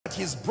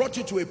he's brought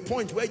you to a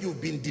point where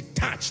you've been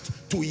detached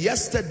to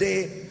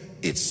yesterday,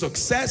 its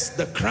success,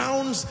 the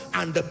crowns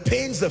and the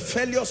pains, the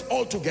failures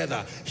all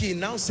together. He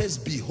now says,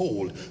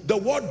 behold. The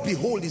word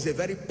behold is a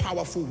very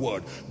powerful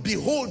word.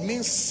 Behold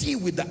means see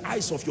with the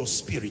eyes of your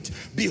spirit.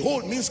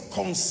 Behold means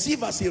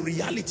conceive as a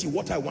reality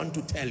what I want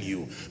to tell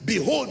you.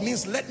 Behold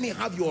means let me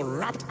have your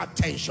rapt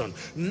attention.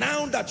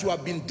 Now that you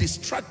have been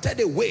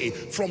distracted away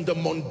from the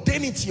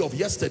mundanity of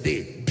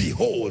yesterday,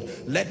 behold,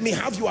 let me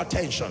have your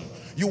attention.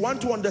 You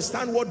want to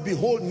understand what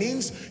behold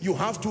means? You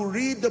have to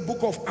read the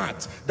book of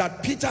Acts,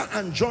 that Peter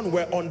and John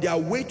were on their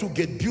way to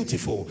Get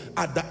Beautiful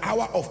at the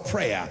hour of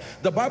prayer.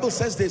 The Bible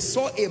says they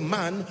saw a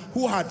man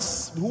who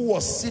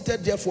was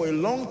seated there for a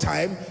long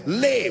time,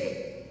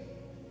 lame.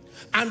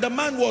 And the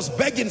man was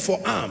begging for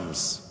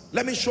alms.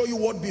 Let me show you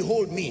what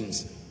behold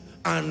means.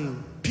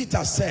 And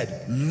Peter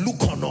said,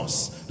 look on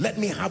us, let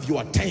me have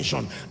your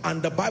attention.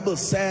 And the Bible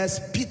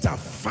says Peter,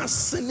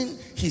 fastening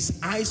his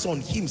eyes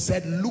on him,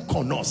 said, look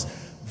on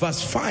us.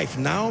 Verse 5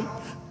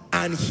 now,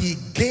 and he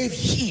gave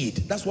heed.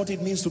 That's what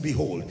it means to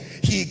behold.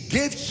 He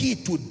gave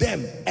heed to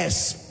them,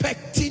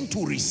 expecting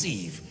to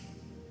receive.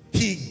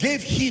 He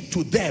gave heed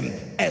to them,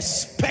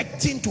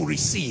 expecting to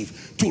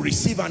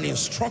receive an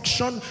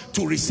instruction,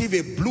 to receive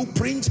a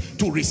blueprint,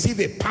 to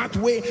receive a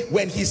pathway.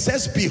 When he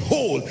says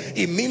behold,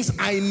 it means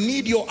I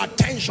need your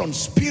attention,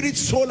 spirit,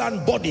 soul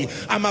and body.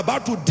 I'm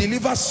about to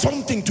deliver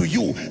something to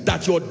you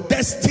that your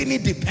destiny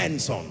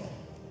depends on.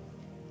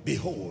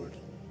 Behold.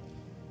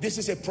 This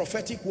is a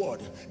prophetic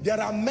word. There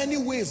are many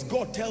ways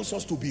God tells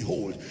us to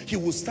behold. He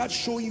will start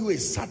showing you a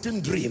certain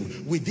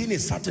dream within a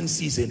certain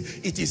season.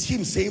 It is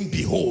him saying,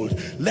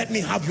 behold, let me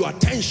have your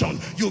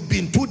attention. You've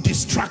been too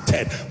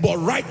distracted. But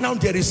right now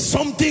there is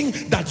something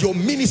that your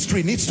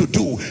ministry needs to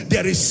do.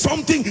 There is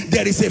something,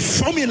 there is a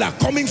formula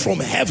coming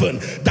from heaven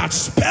that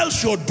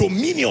spells your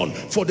dominion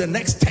for the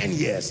next 10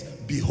 years.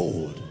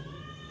 Behold.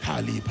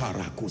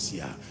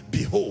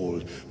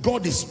 Behold,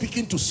 God is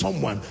speaking to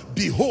someone.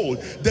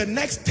 Behold, the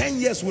next 10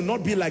 years will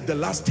not be like the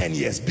last 10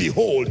 years.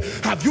 Behold,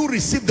 have you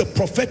received the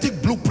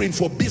prophetic blueprint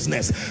for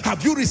business?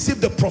 Have you received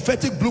the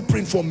prophetic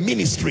blueprint for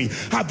ministry?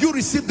 Have you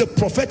received the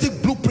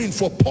prophetic blueprint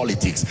for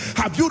politics?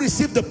 Have you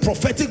received the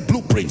prophetic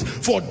blueprint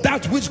for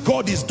that which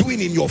God is doing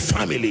in your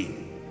family?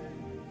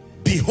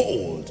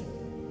 Behold.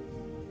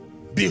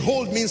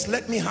 Behold means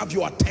let me have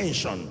your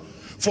attention.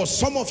 For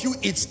some of you,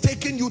 it's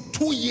taken you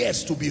 2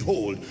 years to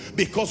behold,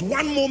 because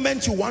one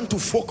moment you want to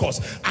focus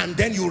and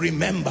then you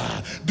remember.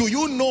 Do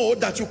you know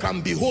that you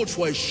can behold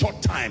for a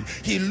short time?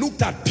 He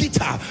looked at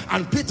Peter,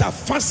 and Peter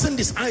fastened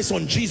his eyes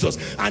on Jesus,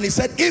 and he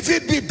said, if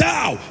it be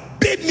thou,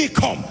 bid me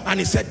come. And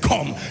he said,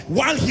 come.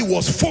 While he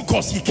was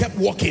focused, he kept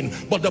walking.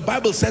 But the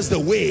Bible says the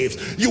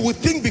waves, you would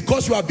think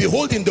because you are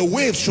beholding, the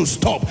waves should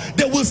stop.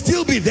 They will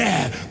still be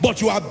there,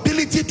 but your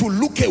ability to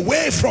look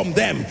away from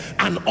them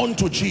and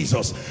onto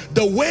Jesus.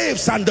 The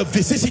waves and the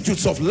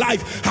vicissitudes of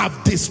life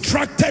have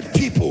distracted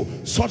people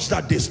such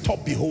that they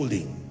stop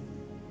beholding.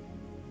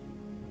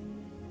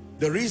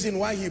 The reason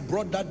why he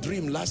brought that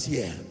dream last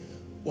year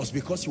was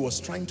because he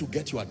was trying to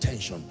get your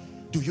attention.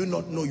 Do you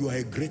not know you are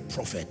a great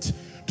prophet?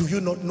 Do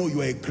you not know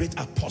you are a great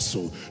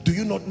apostle? Do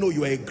you not know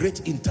you are a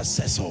great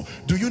intercessor?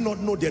 Do you not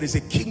know there is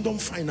a kingdom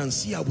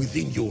financier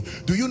within you?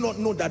 Do you not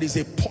know that is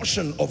a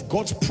portion of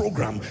God's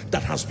program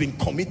that has been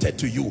committed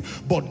to you?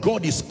 But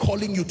God is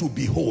calling you to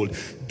behold.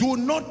 Do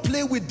not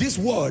play with this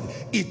word.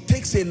 It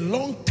takes a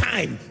long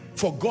time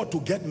for God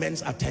to get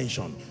men's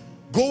attention.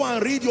 Go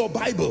and read your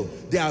Bible.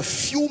 There are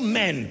few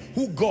men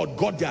who God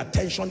got their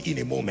attention in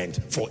a moment.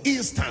 For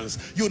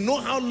instance, you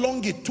know how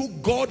long it took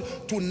God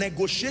to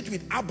negotiate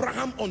with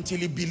Abraham until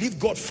he believed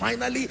God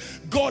finally?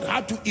 God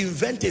had to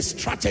invent a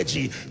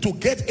strategy to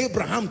get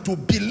Abraham to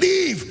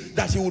believe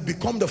that he would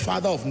become the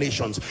father of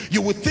nations.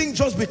 You would think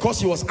just because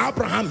he was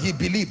Abraham, he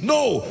believed.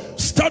 No,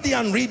 study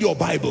and read your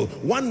Bible.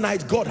 One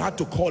night God had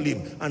to call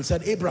him and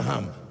said,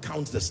 Abraham,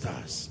 count the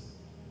stars.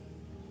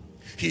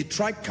 He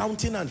tried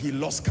counting and he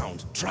lost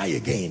count. Try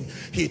again.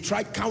 He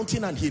tried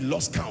counting and he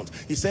lost count.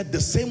 He said, the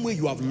same way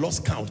you have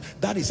lost count,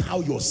 that is how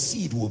your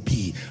seed will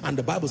be. And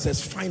the Bible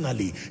says,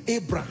 finally,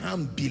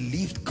 Abraham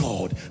believed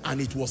God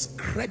and it was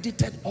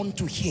credited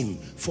unto him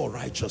for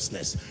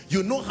righteousness.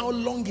 You know how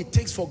long it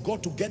takes for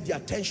God to get the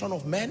attention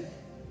of men?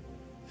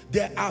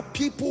 There are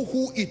people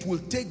who it will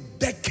take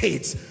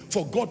decades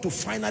for God to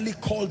finally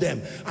call them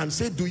and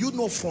say, do you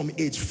know from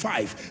age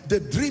 5,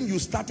 the dream you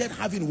started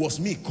having was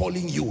me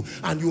calling you,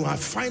 and you are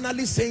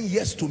finally saying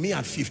yes to me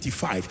at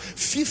 55.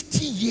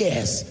 50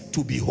 years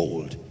to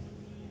behold.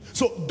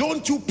 So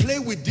don't you play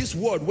with this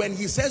word. When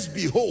he says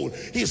behold,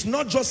 he's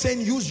not just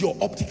saying use your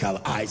optical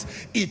eyes.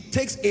 It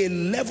takes a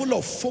level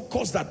of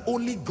focus that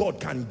only God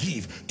can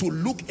give to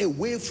look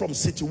away from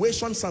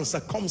situations and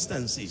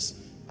circumstances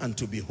and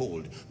to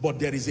behold. But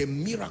there is a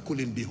miracle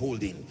in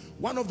beholding.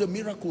 One of the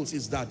miracles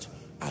is that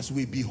as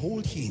we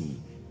behold him,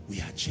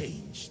 we are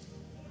changed.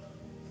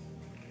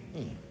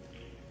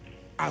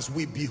 As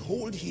we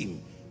behold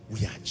him,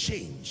 we are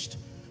changed.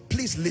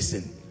 Please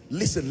listen.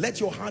 Listen, let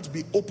your heart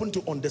be open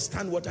to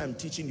understand what I'm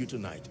teaching you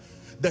tonight.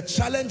 The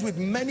challenge with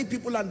many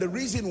people, and the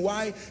reason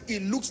why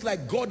it looks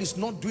like God is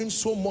not doing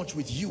so much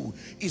with you,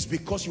 is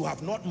because you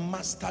have not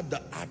mastered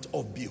the art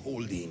of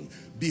beholding.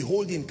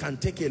 Beholding can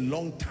take a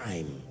long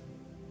time.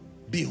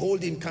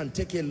 Beholding can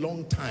take a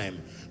long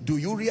time. Do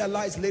you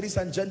realize, ladies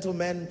and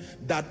gentlemen,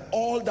 that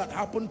all that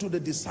happened to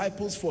the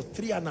disciples for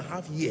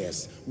 3.5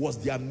 years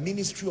was their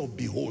ministry of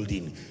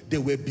beholding? They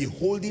were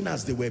beholding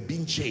as they were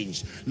being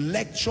changed,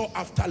 lecture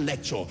after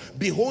lecture.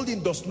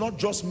 Beholding does not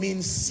just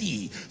mean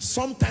see.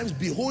 Sometimes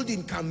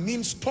beholding can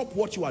mean stop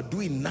what you are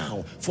doing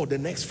now for the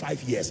next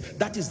 5 years.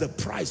 That is the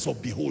price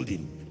of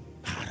beholding.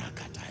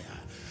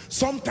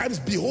 Sometimes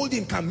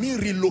beholding can mean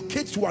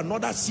relocate to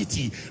another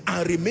city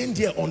and remain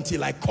there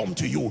until I come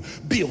to you.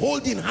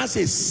 Beholding has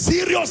a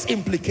serious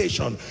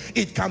implication.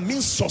 It can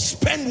mean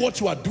suspend what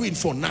you are doing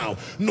for now,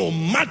 no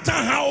matter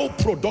how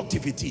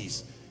productive it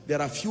is.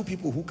 There are few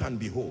people who can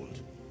behold.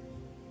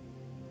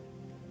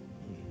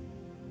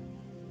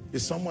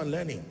 Is someone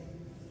learning?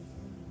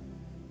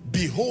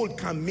 Behold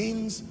can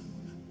mean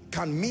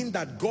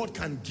that God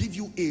can give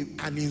you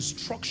an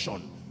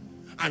instruction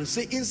and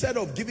say, instead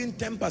of giving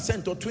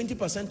 10% or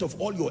 20%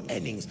 of all your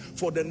earnings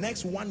for the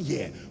next 1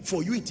 year,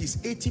 for you it is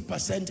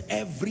 80%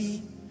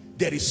 every.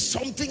 There is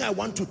something I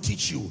want to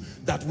teach you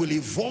that will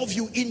evolve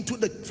you into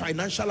the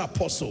financial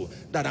apostle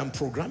that I'm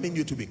programming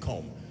you to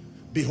become.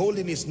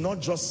 Beholding is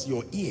not just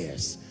your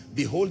ears.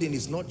 Beholding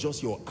is not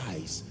just your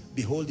eyes.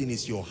 Beholding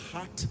is your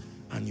heart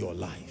and your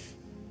life.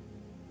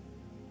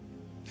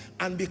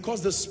 And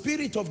because the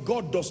Spirit of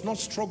God does not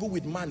struggle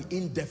with man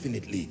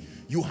indefinitely,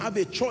 you have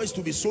a choice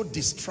to be so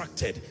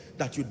distracted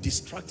that you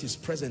distract his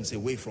presence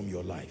away from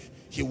your life.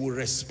 He will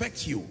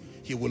respect you,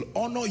 he will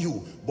honor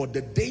you, but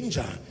the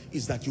danger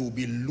is that you will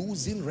be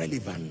losing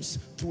relevance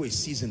through a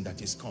season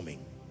that is coming.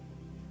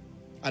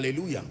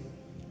 Hallelujah.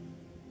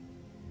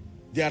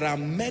 There are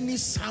many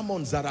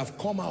sermons that have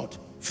come out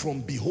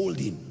from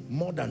beholding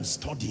more than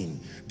studying.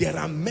 There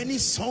are many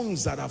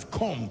songs that have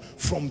come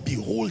from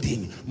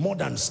beholding more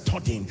than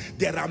studying.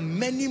 There are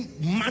many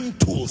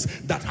mantles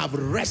that have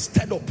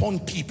rested upon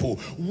people.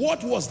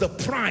 What was the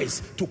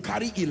price to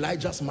carry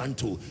Elijah's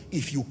mantle?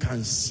 If you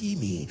can see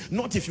me,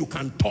 not if you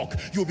can talk.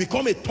 You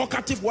become a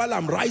talkative while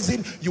I'm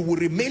rising, you will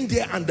remain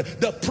there. And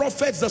the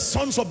prophets, the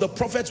sons of the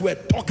prophets were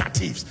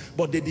talkatives,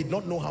 but they did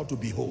not know how to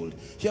behold.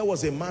 Here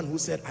was a man who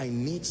said, I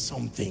need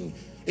something,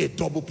 a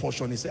double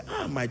portion. He said,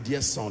 my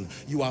dear son,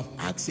 you have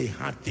asked a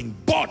hard thing,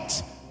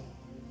 but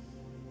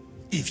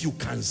if you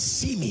can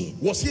see me.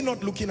 Was he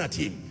not looking at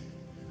him?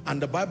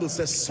 And the Bible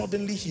says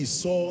suddenly he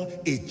saw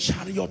a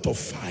chariot of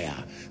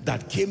fire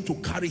that came to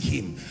carry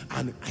him,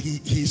 and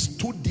he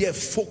stood there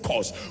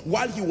focused.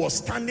 While he was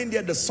standing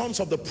there, the sons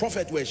of the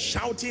prophet were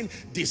shouting,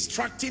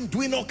 distracting,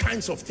 doing all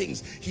kinds of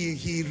things.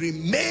 He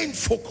remained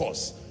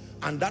focused.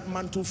 And that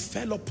mantle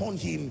fell upon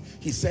him.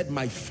 He said,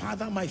 my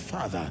father,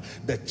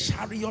 the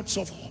chariots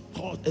of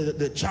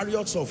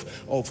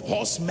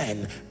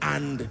horsemen,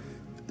 and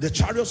the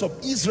chariots of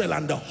Israel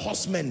and the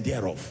horsemen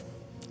thereof.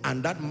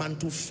 And that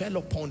mantle fell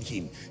upon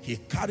him. He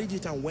carried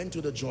it and went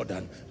to the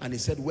Jordan, and he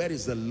said, where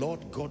is the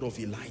Lord God of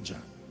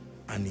Elijah?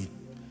 And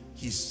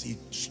he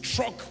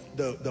struck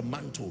the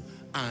mantle,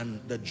 and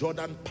the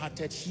Jordan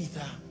parted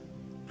hither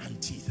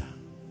and thither.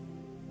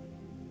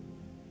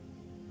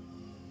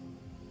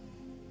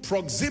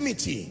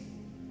 Proximity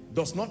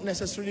does not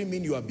necessarily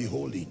mean you are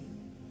beholding.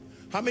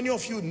 How many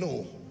of you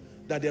know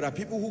that there are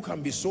people who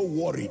can be so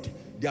worried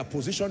their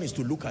position is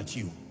to look at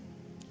you?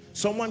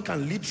 Someone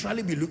can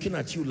literally be looking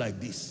at you like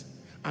this,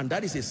 and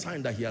that is a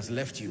sign that he has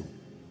left you,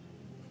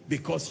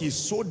 because he's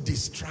so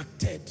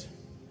distracted.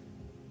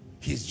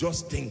 He's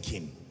just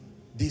thinking,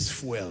 this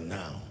fuel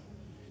now,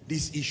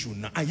 this issue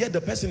now, and yet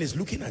the person is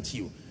looking at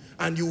you,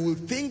 and you will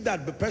think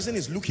that the person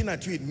is looking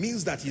at you, it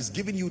means that he's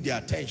giving you the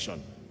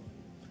attention.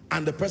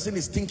 And the person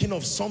is thinking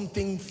of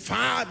something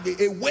far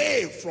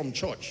away from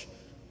church.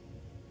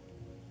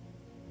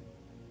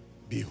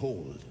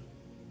 Behold.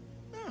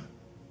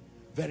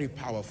 Very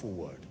powerful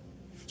word.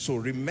 So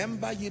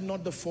remember ye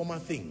not the former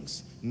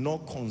things, nor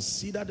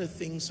consider the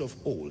things of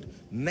old.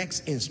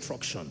 Next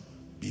instruction,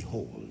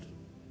 behold.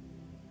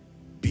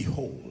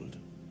 Behold.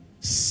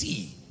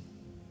 See.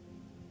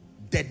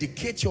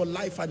 Dedicate your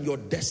life and your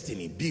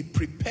destiny. Be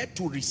prepared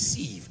to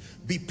receive.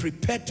 Be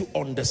prepared to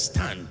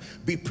understand.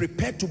 Be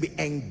prepared to be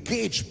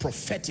engaged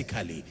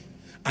prophetically.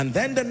 And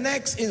then the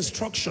next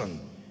instruction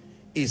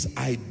is,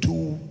 I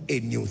do a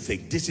new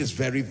thing. This is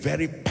very,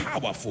 very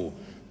powerful.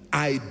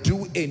 I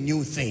do a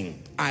new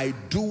thing. I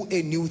do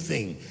a new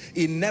thing.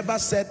 It never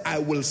said I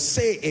will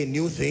say a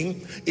new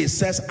thing. It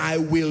says I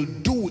will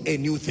do a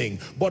new thing.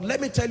 But let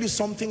me tell you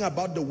something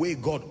about the way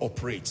God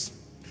operates.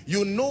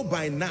 You know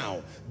by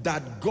now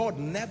that God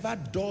never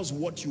does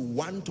what you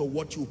want or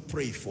what you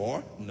pray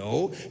for.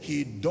 No,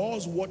 he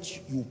does what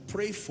you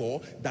pray for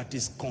that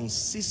is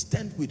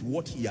consistent with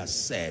what he has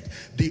said.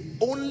 The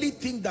only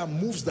thing that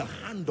moves the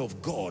hand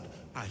of God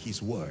are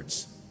his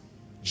words.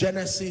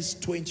 Genesis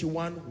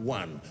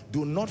 21:1.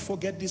 Do not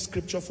forget this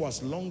scripture for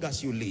as long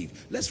as you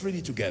live. Let's read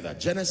it together.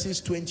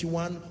 Genesis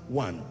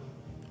 21:1.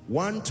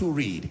 1 to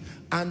read.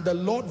 And the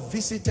Lord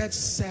visited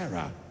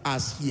Sarah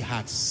as he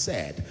had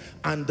said,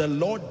 and the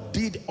Lord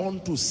did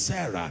unto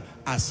Sarah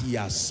as he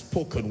has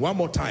spoken. One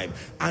more time.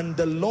 And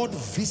the Lord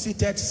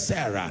visited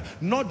Sarah,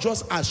 not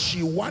just as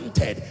she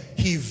wanted.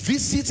 He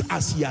visits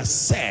as he has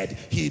said.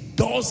 He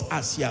does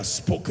as he has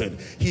spoken.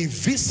 He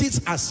visits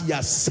as he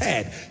has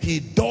said. He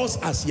does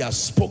as he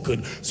has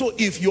spoken. So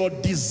if your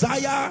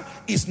desire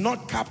is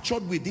not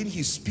captured within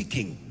his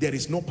speaking, there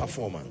is no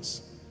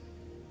performance.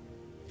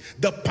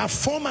 The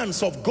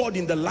performance of God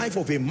in the life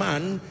of a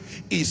man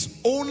is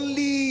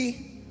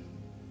only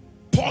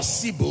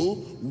possible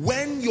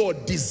when your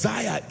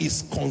desire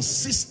is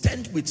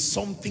consistent with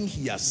something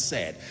he has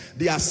said.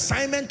 The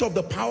assignment of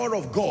the power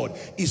of God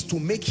is to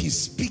make his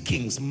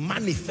speakings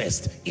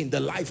manifest in the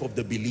life of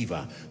the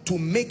believer. To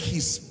make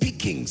his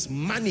speakings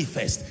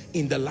manifest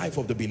in the life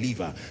of the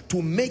believer.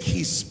 To make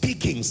his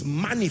speakings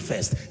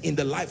manifest in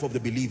the life of the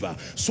believer.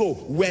 So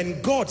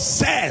when God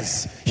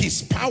says,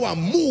 his power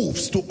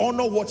moves to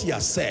honor what he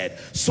has said,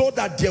 so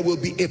that there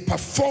will be a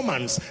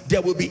performance,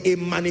 there will be a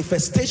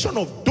manifestation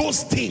of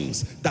those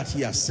things that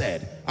he has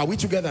said. Are we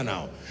together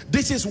now?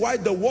 This is why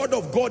the word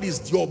of God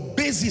is your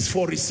basis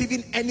for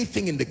receiving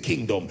anything in the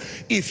kingdom.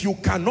 If you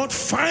cannot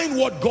find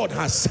what God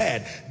has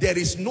said, there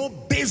is no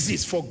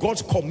basis for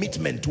God's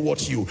commitment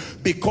towards you,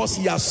 because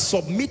he has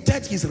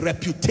submitted his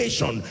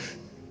reputation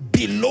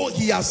below.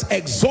 He has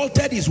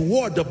exalted his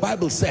word, the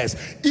Bible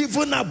says,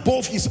 even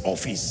above his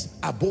office,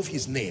 above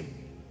his name.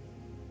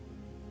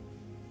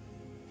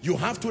 You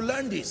have to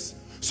learn this.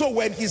 So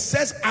when he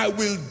says, I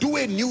will do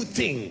a new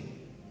thing,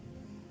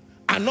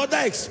 another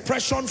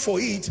expression for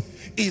it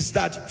is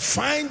that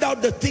find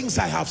out the things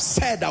I have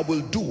said I will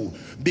do,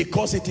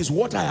 because it is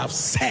what I have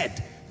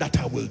said that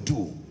I will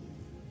do.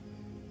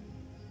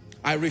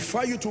 I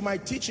refer you to my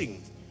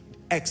teaching,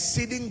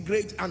 Exceeding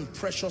Great and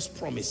Precious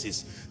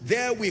Promises.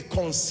 There we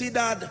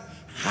considered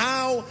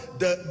how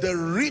the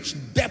rich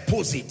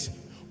deposit,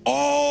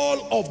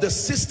 all of the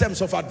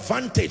systems of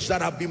advantage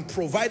that have been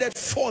provided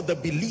for the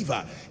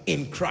believer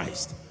in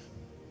Christ.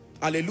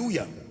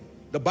 Hallelujah.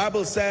 The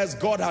Bible says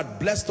God had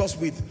blessed us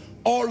with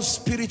all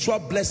spiritual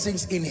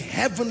blessings in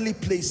heavenly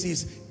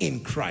places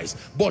in Christ.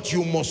 But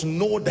you must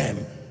know them,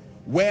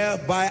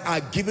 whereby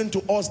are given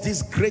to us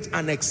these great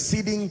and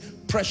exceeding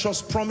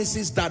precious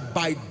promises, that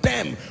by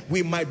them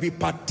we might be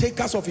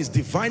partakers of his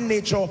divine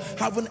nature,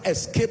 having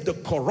escaped the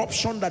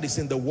corruption that is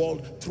in the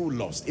world through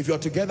lust. If you're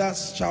together,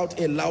 shout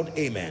a loud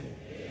amen.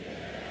 Amen.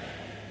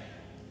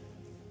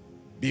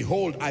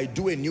 Behold, I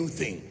do a new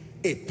thing,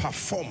 a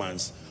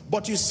performance.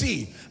 But you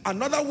see,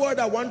 another word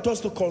I want us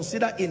to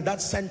consider in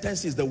that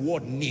sentence is the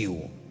word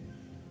new.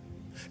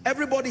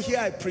 Everybody here,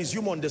 I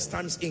presume,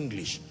 understands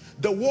English.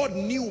 The word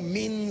new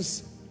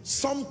means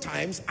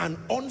sometimes an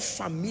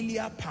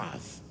unfamiliar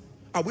path.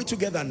 Are we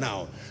together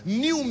now?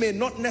 New may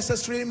not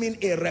necessarily mean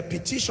a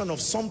repetition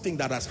of something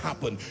that has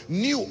happened.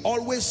 New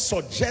always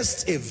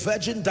suggests a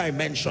virgin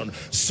dimension.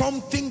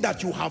 Something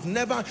that you have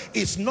never,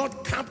 is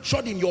not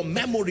captured in your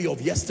memory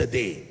of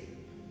yesterday.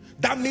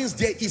 That means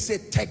there is a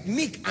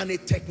technique and a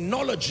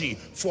technology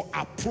for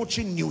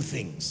approaching new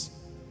things.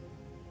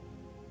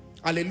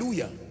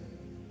 Hallelujah.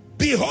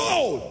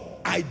 Behold,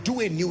 I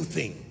do a new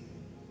thing.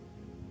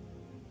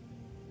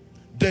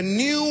 The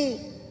new,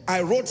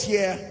 I wrote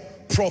here,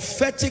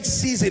 prophetic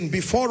season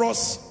before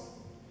us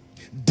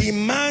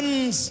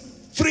demands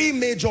three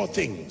major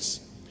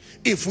things.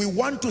 If we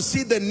want to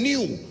see the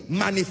new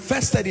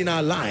manifested in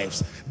our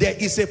lives, there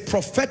is a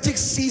prophetic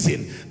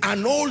season.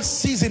 An old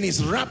season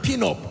is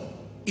wrapping up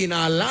in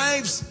our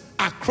lives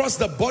across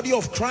the body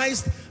of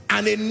Christ,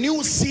 and a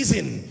new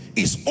season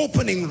is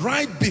opening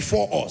right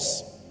before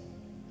us.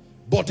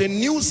 But a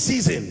new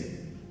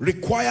season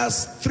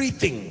requires three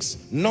things.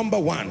 Number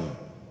one,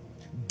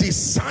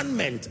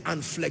 discernment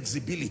and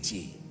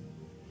flexibility.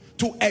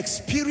 To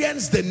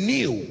experience the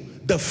new,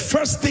 the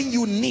first thing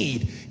you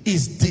need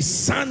is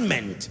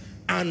discernment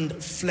and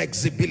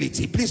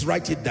flexibility. Please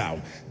write it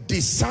down.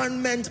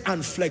 Discernment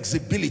and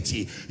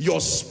flexibility. Your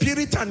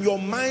spirit and your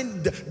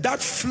mind, that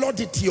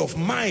fluidity of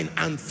mind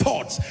and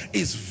thoughts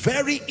is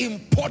very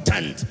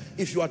important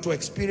if you are to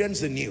experience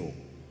the new.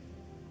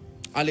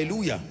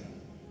 Hallelujah.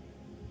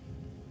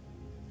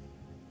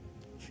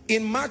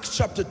 In Mark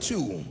chapter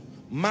 2,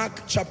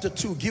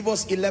 give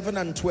us 11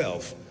 and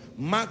 12.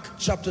 Mark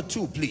chapter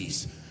 2,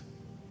 please.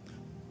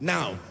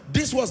 Now,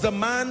 this was the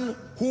man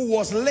who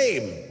was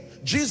lame.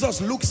 Jesus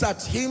looks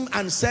at him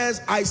and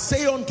says, I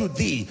say unto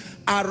thee,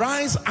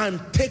 arise and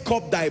take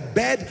up thy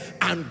bed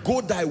and go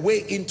thy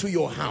way into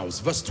your house.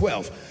 Verse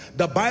 12.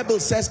 The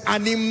Bible says,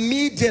 and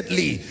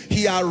immediately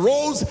he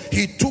arose,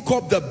 he took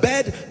up the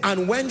bed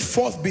and went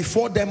forth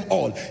before them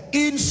all,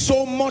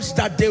 insomuch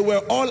that they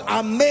were all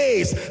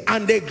amazed,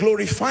 and they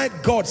glorified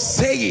God,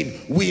 saying,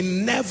 we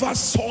never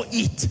saw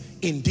it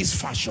in this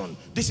fashion.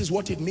 This is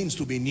what it means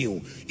to be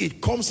new.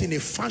 It comes in a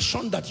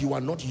fashion that you are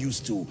not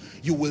used to.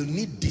 You will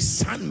need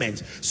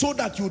discernment so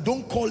that you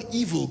don't call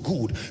evil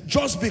good.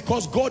 Just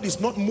because God is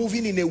not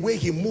moving in a way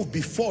he moved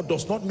before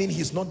does not mean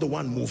he's not the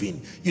one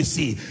moving. You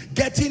see,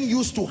 getting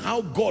used to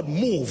how God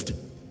moved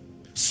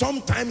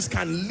sometimes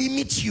can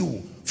limit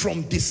you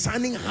from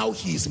discerning how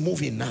he is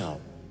moving now.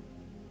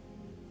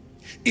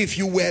 If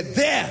you were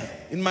there,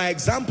 in my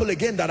example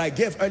again that I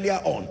gave earlier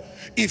on,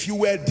 if you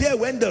were there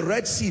when the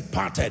Red Sea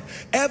parted,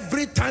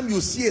 every time you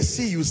see a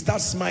sea, you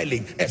start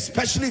smiling,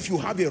 especially if you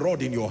have a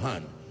rod in your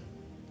hand.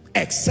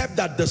 Except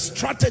that the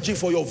strategy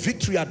for your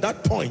victory at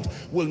that point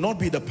will not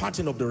be the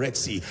parting of the Red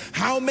Sea.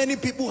 How many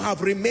people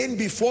have remained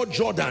before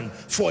Jordan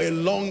for a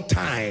long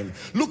time?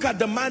 Look at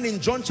the man in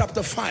John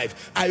chapter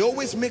 5. I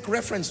always make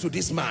reference to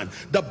this man.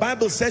 The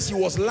Bible says he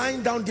was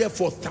lying down there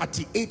for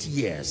 38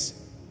 years.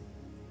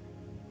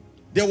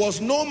 There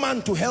was no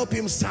man to help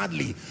him,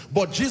 sadly,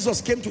 but Jesus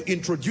came to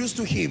introduce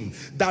to him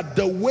that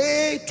the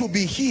way to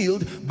be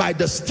healed by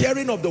the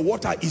stirring of the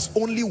water is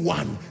only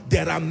one.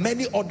 There are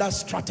many other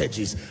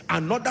strategies.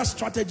 Another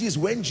strategy is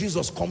when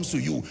Jesus comes to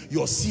you,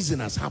 your season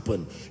has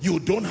happened. You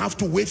don't have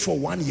to wait for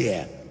 1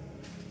 year.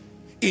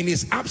 In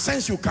his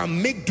absence, you can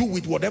make do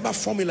with whatever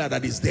formula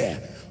that is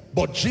there.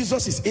 But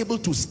Jesus is able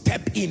to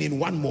step in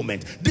one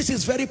moment. This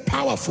is very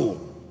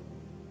powerful.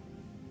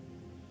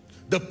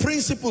 The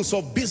principles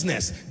of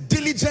business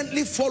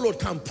diligently followed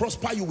can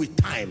prosper you with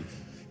time.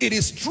 It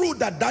is true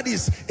that that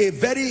is a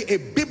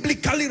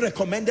biblically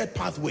recommended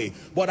pathway,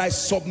 but I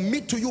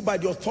submit to you by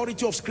the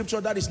authority of scripture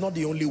that is not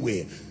the only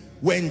way.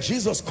 When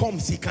Jesus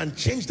comes, he can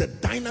change the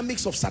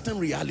dynamics of certain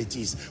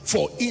realities.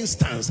 For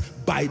instance,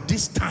 by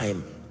this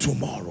time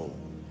tomorrow.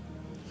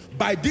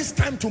 By this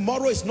time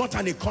tomorrow is not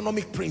an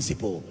economic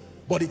principle,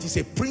 but it is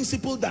a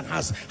principle that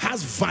has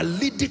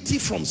validity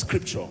from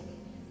scripture.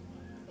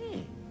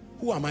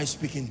 Who am I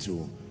speaking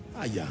to?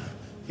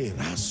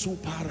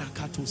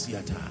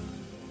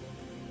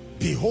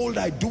 Behold,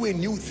 I do a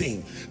new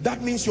thing.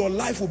 That means your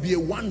life will be a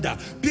wonder.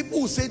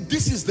 People will say,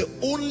 this is the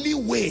only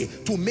way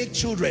to make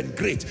children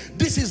great.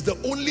 This is the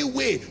only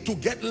way to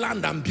get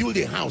land and build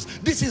a house.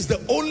 This is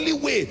the only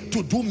way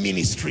to do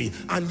ministry.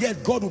 And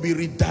yet God will be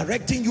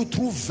redirecting you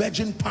through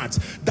virgin paths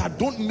that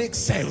don't make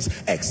sense,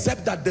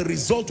 except that the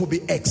result will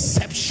be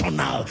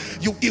exceptional.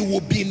 It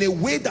will be in a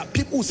way that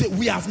people will say,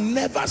 we have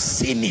never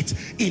seen it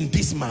in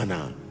this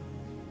manner.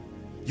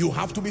 You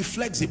have to be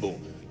flexible.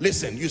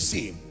 Listen, you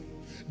see,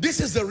 this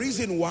is the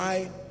reason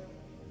why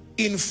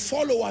in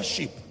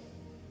followership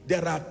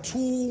there are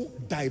two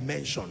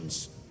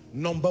dimensions.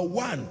 Number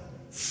one,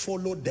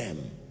 follow them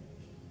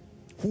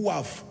who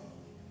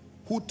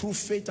through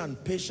faith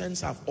and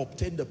patience have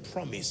obtained the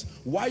promise.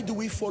 Why do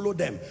we follow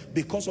them?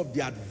 Because of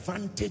the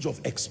advantage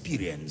of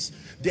experience.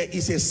 There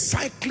is a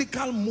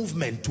cyclical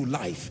movement to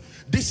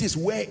life. This is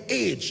where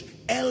age,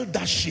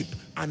 eldership,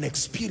 and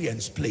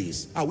experience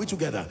plays. Are we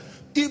together?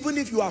 Even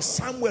if you are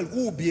Samuel,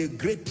 who will be a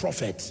great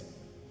prophet,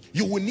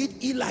 you will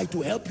need Eli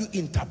to help you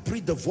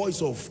interpret the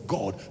voice of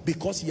God,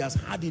 because he has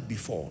heard it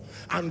before.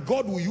 And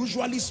God will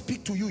usually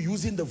speak to you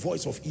using the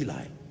voice of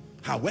Eli.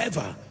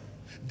 However,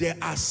 there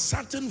are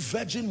certain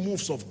virgin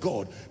moves of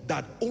God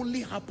that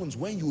only happens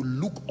when you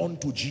look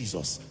unto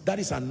Jesus. That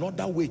is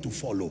another way to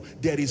follow.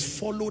 There is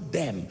follow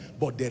them,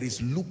 but there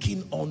is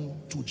looking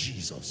unto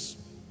Jesus.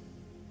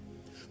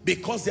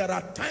 Because there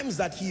are times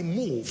that he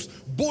moves,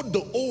 both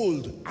the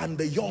old and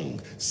the young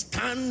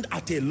stand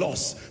at a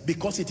loss,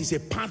 because it is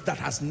a path that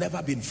has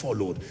never been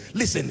followed.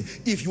 Listen,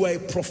 if you are a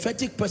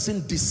prophetic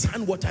person,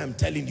 discern what I am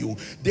telling you.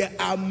 There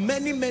are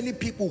many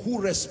people who,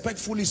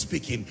 respectfully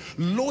speaking,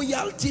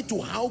 loyalty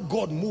to how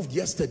God moved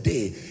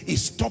yesterday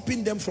is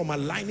stopping them from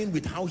aligning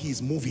with how he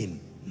is moving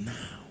now.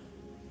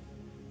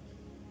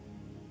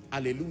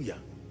 Hallelujah.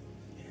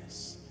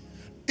 Yes.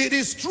 It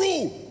is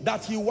true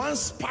that he once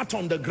spat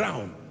on the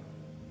ground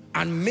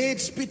and made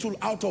spittle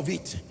out of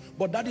it,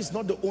 but that is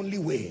not the only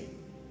way.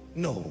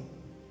 No.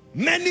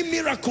 Many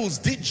miracles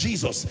did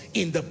Jesus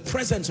in the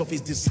presence of his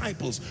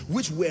disciples,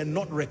 which were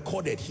not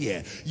recorded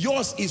here.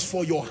 Yours is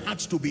for your heart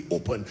to be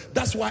open.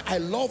 That's why I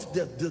love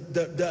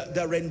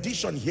the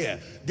rendition here.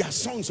 They are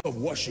songs of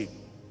worship.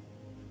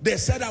 They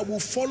said, I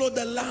will follow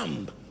the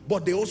lamb,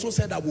 but they also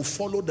said, I will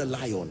follow the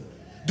lion.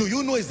 Do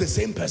you know it's the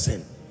same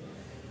person?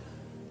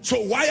 So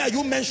why are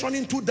you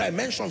mentioning two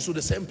dimensions to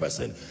the same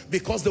person?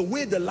 Because the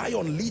way the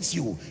lion leads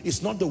you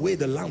is not the way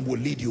the lamb will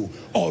lead you,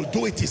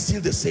 although it is still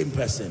the same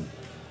person.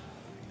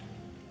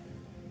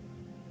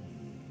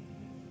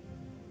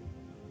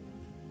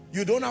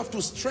 You don't have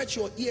to stretch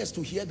your ears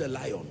to hear the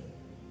lion.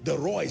 The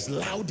roar is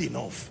loud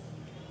enough.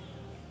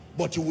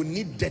 But you will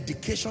need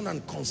dedication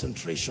and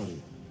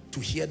concentration to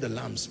hear the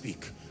lamb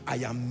speak. I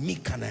am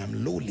meek and I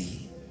am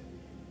lowly.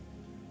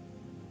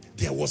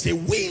 There was a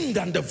wind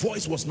and the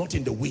voice was not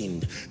in the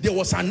wind. There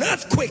was an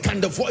earthquake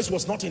and the voice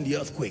was not in the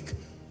earthquake.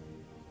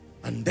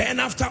 And then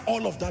after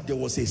all of that, there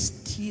was a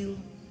still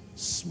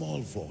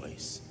small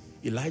voice.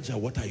 Elijah,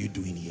 what are you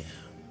doing here?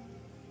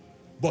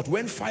 But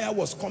when fire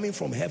was coming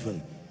from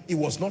heaven, it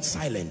was not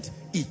silent.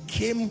 It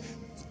came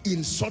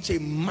in such a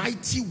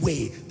mighty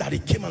way that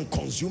it came and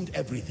consumed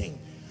everything.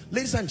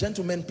 Ladies and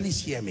gentlemen,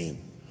 please hear me.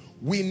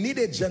 We need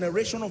a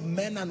generation of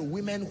men and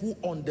women who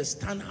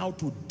understand how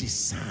to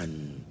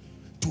discern.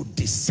 To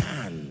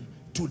discern.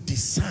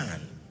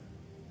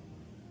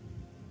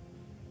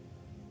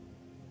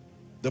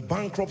 The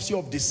bankruptcy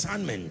of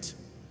discernment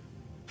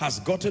has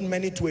gotten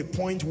many to a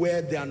point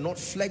where they are not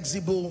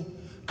flexible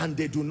and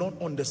they do not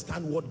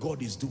understand what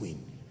God is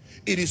doing.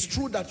 It is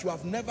true that you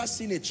have never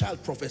seen a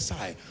child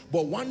prophesy,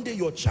 but one day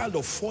your child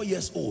of 4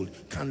 years old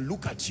can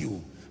look at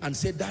you and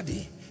say,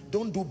 "Daddy,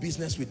 don't do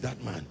business with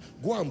that man.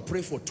 Go and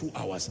pray for 2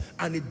 hours."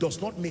 And it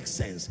does not make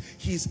sense.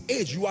 His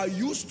age, you are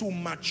used to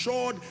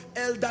matured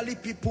elderly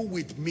people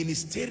with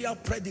ministerial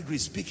pedigree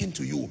speaking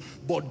to you,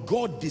 but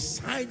God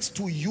decides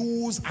to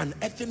use an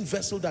earthen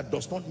vessel that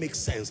does not make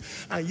sense.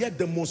 And yet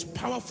the most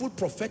powerful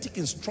prophetic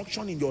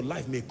instruction in your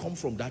life may come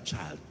from that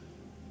child.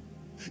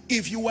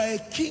 If you are a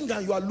king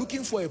and you are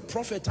looking for a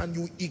prophet and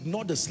you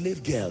ignore the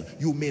slave girl,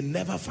 you may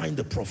never find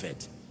the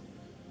prophet.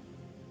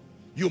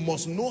 You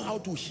must know how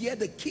to hear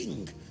the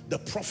king, the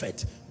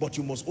prophet, but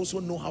you must also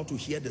know how to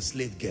hear the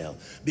slave girl,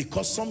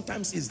 because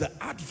sometimes it's the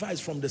advice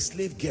from the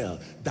slave girl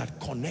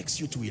that connects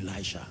you to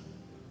Elisha.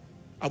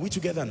 Are we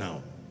together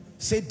now?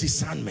 Say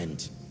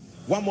discernment.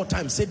 One more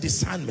time, say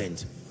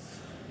discernment.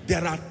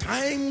 There are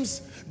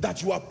times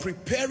that you are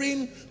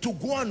preparing to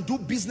go and do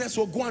business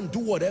or go and do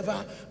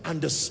whatever,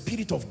 and the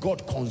Spirit of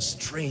God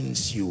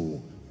constrains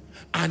you.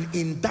 And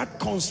in that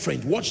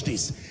constraint, watch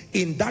this,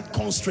 in that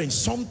constraint,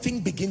 something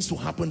begins to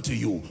happen to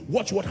you.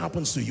 Watch what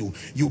happens to you.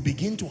 You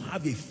begin to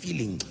have a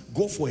feeling,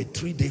 go for a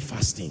 3-day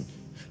fasting.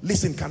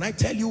 Listen, can I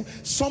tell you,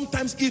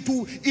 sometimes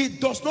it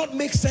does not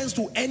make sense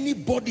to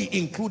anybody,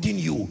 including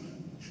you.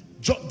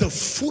 The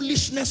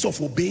foolishness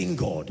of obeying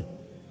God.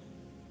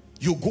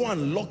 You go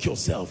and lock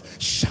yourself.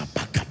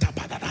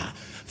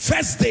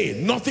 First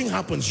day, nothing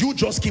happens. You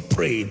just keep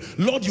praying.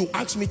 Lord, you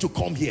asked me to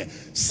come here.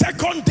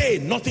 Second day,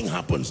 nothing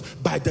happens.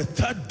 By the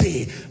third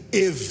day,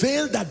 a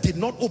veil that did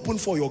not open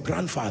for your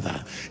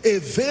grandfather, a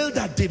veil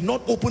that did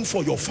not open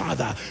for your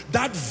father,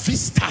 that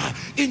vista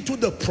into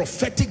the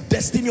prophetic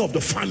destiny of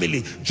the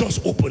family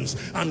just opens.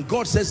 And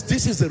God says,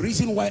 this is the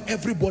reason why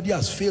everybody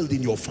has failed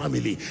in your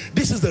family.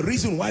 This is the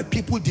reason why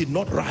people did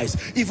not rise,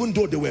 even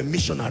though they were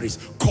missionaries.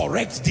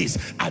 Correct this,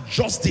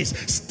 adjust this,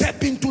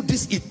 step into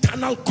this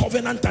eternal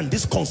covenant and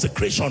this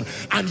consecration,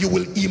 and you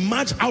will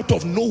emerge out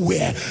of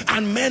nowhere.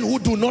 And men who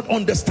do not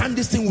understand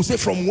this thing will say,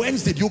 from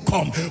whence did you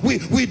come?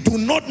 We do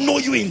not know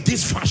you in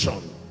this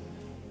fashion.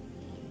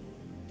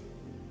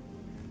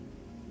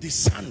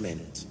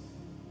 Discernment.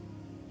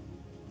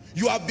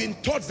 You have been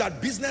taught that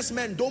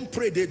businessmen don't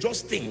pray, they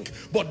just think.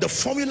 But the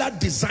formula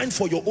designed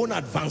for your own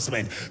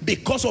advancement,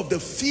 because of the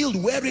field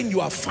wherein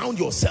you have found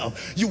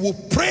yourself, you will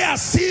pray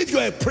as if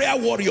you're a prayer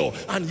warrior,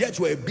 and yet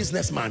you're a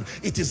businessman.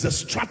 It is the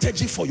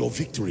strategy for your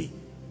victory.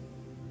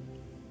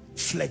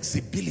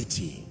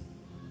 Flexibility,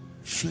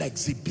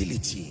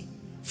 flexibility,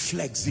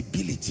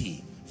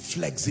 flexibility,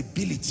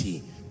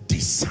 flexibility,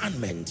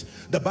 discernment.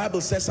 The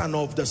Bible says, and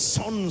of the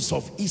sons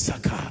of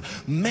Issachar,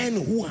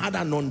 men who had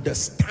an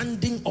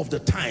understanding of the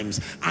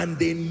times, and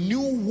they knew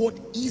what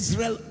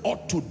Israel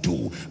ought to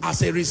do.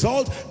 As a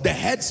result, the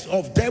heads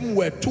of them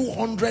were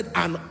 200,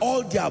 and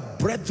all their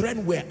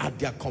brethren were at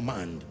their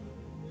command.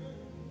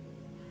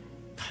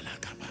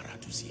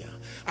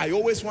 I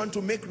always want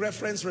to make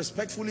reference,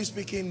 respectfully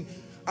speaking,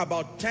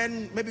 about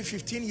 10, maybe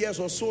 15 years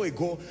or so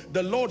ago,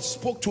 the Lord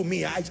spoke to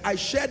me. I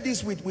shared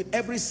this with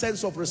every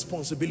sense of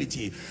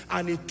responsibility,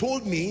 and he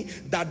told me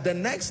that the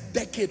next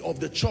decade of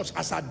the church,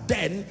 as at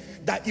then,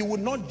 that it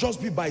would not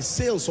just be by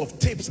sales of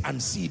tapes and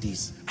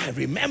CDs. I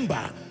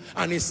remember.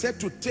 And he said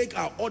to take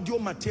our audio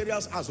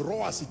materials as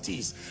raw as it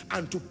is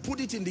and to put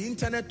it in the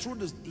internet through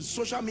the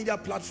social media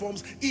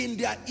platforms in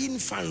their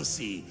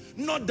infancy.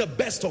 Not the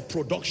best of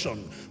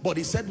production, but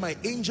he said, my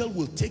angel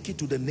will take it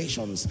to the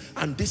nations,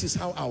 and this is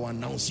how I'll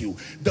announce you.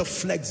 The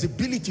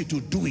flexibility to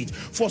do it.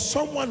 For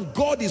someone,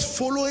 God is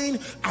following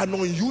an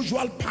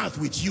unusual path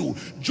with you.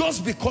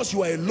 Just because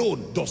you are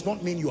alone does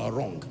not mean you are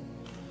wrong.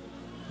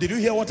 Did you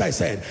hear what I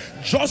said?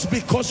 Just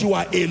because you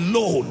are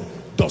alone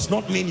does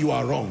not mean you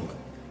are wrong.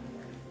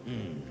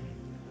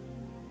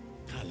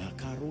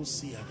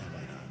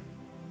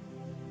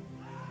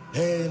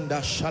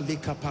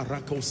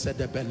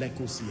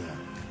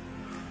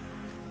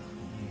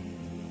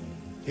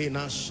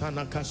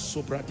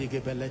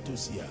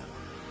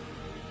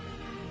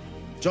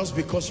 Just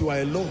because you are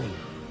alone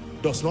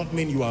does not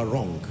mean you are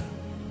wrong.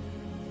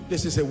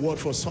 This is a word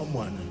for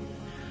someone.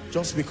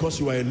 Just because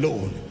you are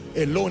alone,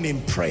 alone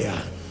in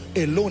prayer,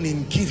 alone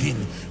in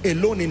giving,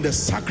 alone in the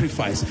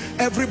sacrifice.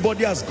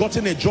 Everybody has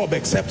gotten a job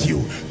except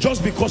you.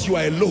 Just because you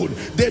are alone,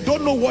 they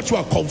don't know what you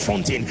are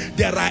confronting.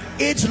 There are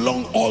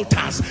age-long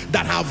altars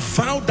that have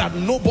vowed that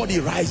nobody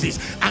rises,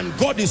 and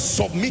God is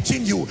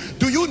submitting you.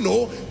 Do you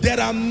know there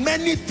are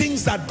many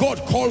things that God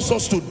calls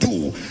us to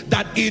do,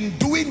 that in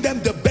doing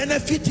them the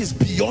benefit is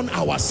beyond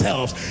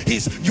ourselves.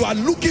 You are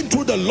looking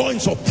through the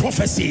loins of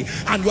prophecy,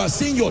 and you are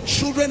seeing your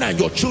children and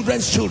your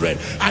children's children,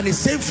 and he's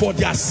saying, for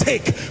their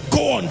sake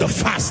go on the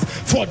fast.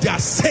 For their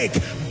sake,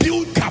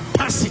 build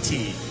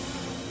capacity.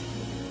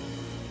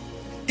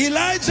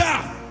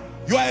 Elijah,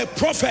 you are a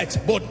prophet,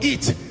 but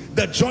eat.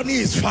 The journey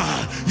is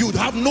far. You'd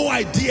have no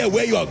idea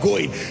where you are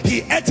going. He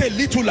ate a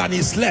little and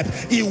he slept.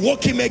 He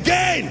woke him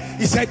again.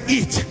 He said,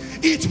 eat.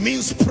 It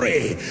means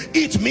pray.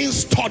 It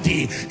means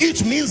study.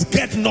 It means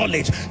get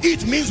knowledge.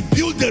 It means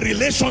build the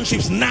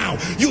relationships now.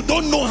 You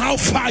don't know how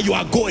far you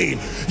are going.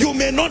 You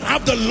may not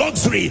have the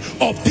luxury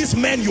of these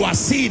men you are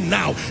seeing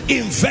now.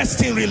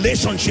 Invest in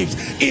relationships.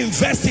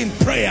 Invest in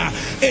prayer.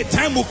 A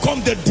time will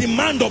come, the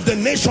demand of the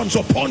nations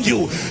upon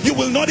you. You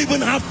will not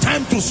even have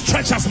time to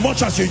stretch as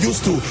much as you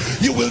used to.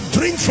 You will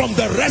drink from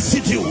the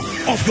residue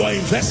of your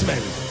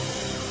investment.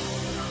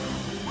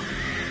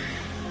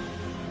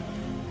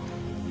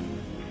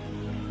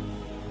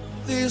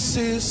 This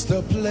is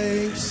the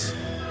place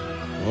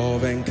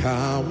of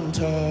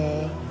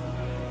encounter.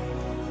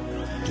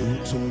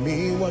 Do to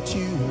me what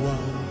you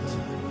want.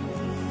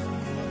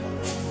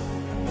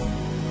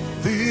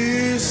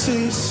 This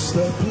is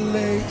the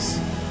place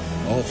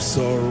of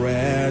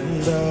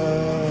surrender.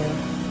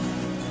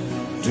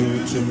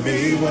 Do to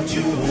me what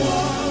you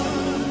want.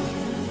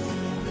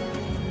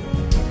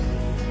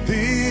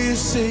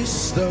 This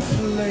is the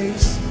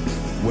place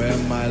where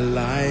my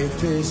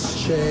life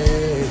is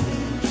changed.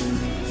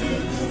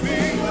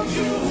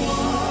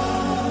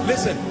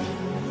 Listen,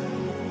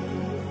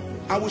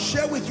 I will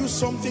share with you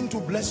something to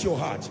bless your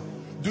heart.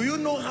 Do you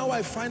know how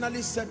I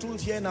finally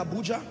settled here in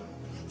Abuja?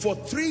 For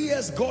 3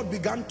 years, God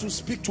began to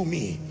speak to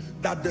me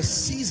that the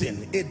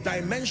season, a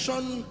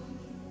dimension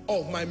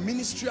of my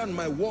ministry and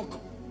my work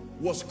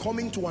was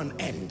coming to an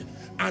end.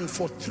 And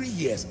for 3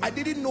 years, I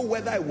didn't know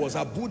whether it was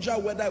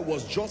Abuja, whether it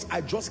was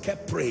I just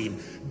kept praying.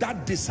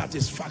 That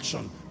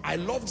dissatisfaction. I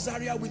loved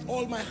Zaria with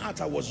all my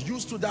heart. I was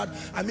used to that.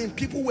 I mean,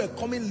 people were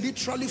coming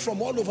literally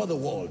from all over the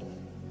world.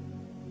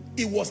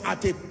 It was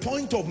at a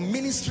point of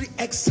ministry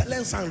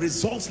excellence and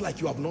results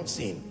like you have not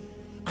seen.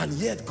 And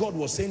yet God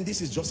was saying, this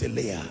is just a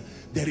layer.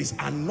 There is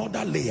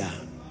another layer.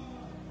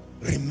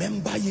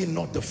 Remember ye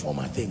not the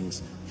former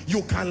things.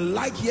 You can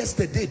like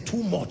yesterday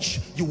too much.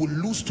 You will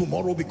lose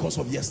tomorrow because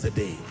of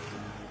yesterday.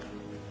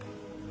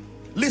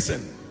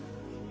 Listen,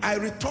 I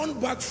returned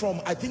back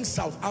from, I think,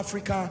 South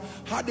Africa,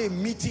 had a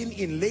meeting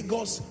in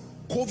Lagos.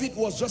 COVID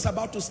was just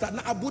about to start.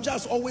 Now, Abuja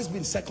has always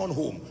been second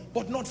home,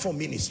 but not for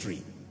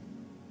ministry.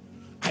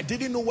 I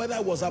didn't know whether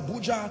it was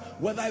Abuja,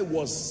 whether it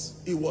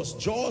was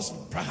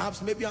just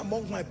perhaps maybe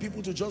among my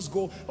people to just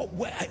go.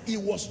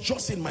 It was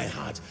just in my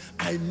heart.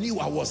 I knew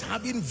I was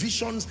having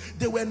visions.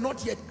 They were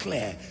not yet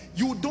clear.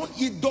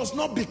 It does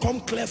not become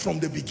clear from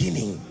the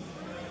beginning.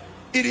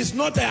 It is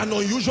not an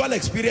unusual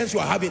experience you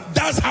are having.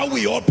 That's how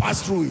we all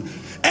pass through.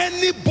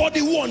 Anybody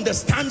who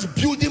understands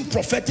building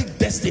prophetic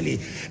destiny,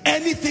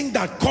 anything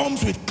that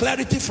comes with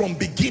clarity from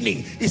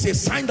beginning is a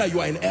sign that you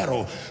are in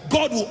error.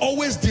 God will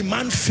always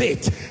demand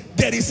faith.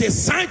 There is a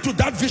sign to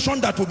that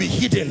vision that will be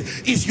hidden.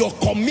 It's your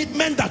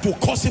commitment that will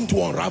cause him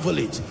to unravel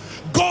it.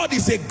 God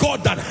is a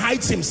God that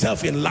hides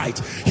himself in light.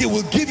 He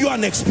will give you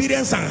an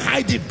experience and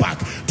hide it back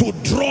to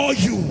draw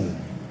you.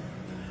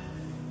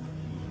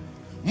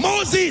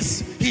 Moses,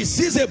 he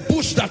sees a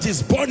bush that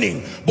is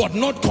burning but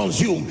not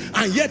consumed,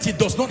 and yet it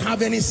does not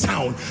have any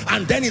sound.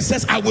 And then he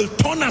says, I will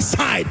turn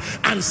aside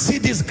and see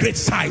this great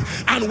sight.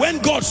 And when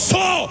God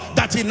saw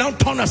that he now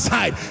turned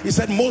aside, he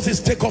said, Moses,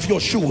 take off your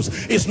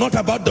shoes. It's not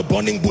about the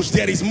burning bush.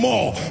 There is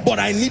more, but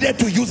I needed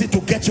to use it to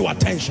get your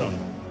attention.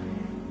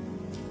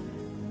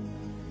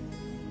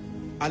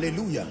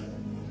 Hallelujah.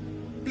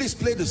 Please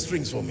play the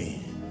strings for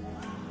me.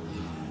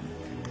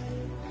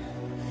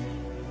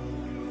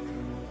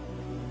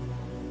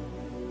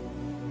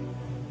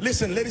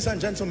 Listen, ladies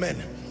and gentlemen,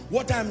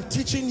 what I'm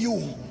teaching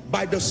you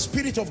by the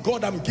Spirit of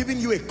God, I'm giving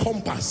you a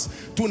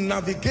compass to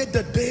navigate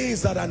the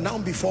days that are now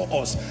before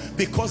us,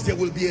 because there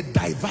will be a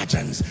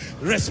divergence.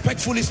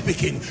 Respectfully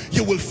speaking,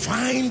 you will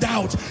find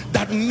out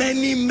that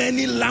many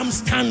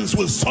lampstands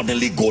will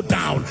suddenly go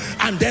down,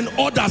 and then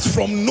others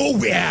from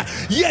nowhere.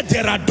 Yet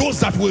there are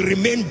those that will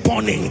remain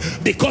burning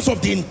because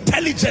of the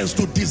intelligence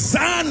to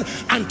discern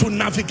and to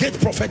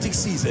navigate prophetic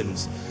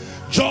seasons.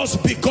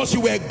 Just because you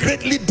were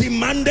greatly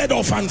demanded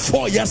of and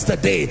for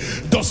yesterday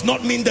does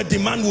not mean the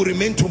demand will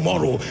remain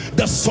tomorrow.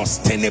 The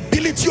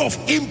sustainability of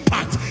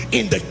impact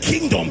in the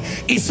kingdom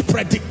is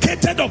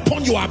predicated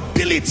upon your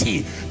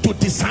ability to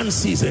discern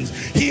seasons.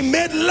 He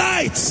made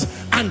lights,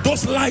 and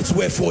those lights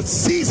were for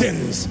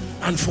seasons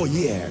and for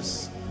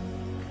years.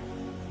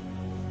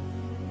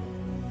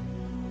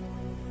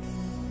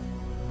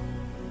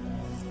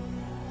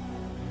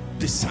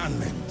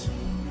 Discernment.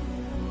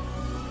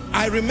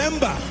 I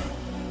remember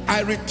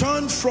I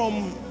returned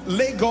from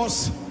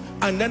Lagos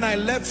and then I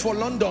left for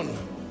London.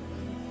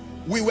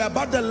 We were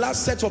about the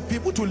last set of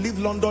people to leave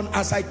London.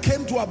 As I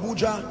came to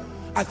Abuja,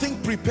 I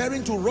think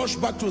preparing to rush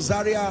back to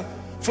Zaria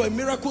for a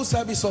miracle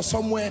service or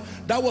somewhere,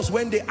 that was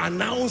when they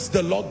announced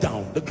the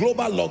lockdown, the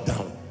global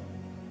lockdown.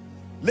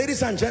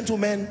 Ladies and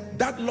gentlemen,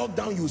 that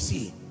lockdown you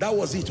see, that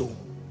was it.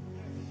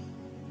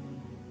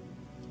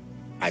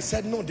 I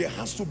said, no, there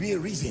has to be a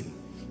reason.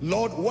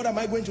 Lord, what am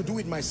I going to do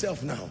with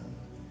myself now?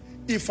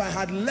 If I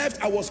had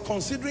left, I was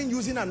considering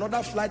using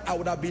another flight. I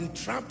would have been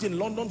trapped in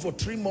London for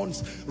 3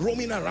 months,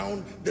 roaming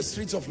around the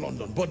streets of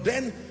London. But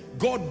then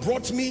God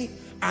brought me,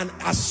 and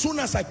as soon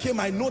as I came,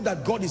 I know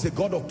that God is a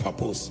God of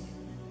purpose.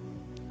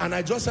 And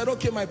I just said,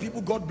 okay, my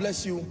people, God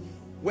bless you.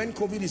 When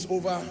COVID is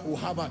over, we'll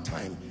have our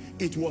time.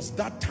 It was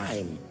that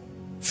time.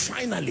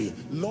 Finally,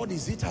 Lord,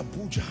 is it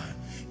Abuja?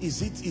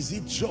 Is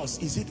it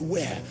just? Is it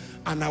where?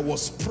 And I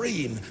was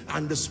praying,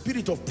 and the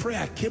spirit of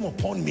prayer came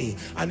upon me,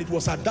 and it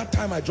was at that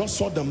time I just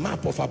saw the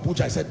map of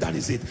Abuja. I said, that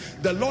is it.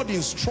 The Lord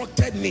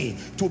instructed me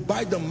to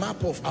buy the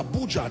map of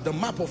Abuja, the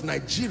map of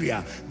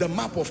Nigeria, the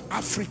map of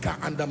Africa,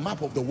 and the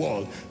map of the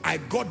world. I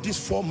got these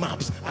 4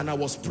 maps, and I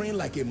was praying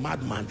like a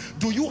madman.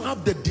 Do you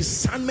have the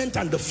discernment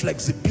and the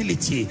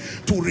flexibility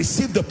to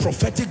receive the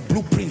prophetic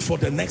blueprint for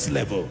the next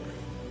level?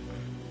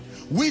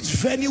 Which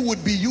venue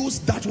would be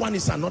used? That one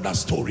is another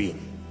story.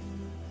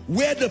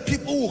 Where the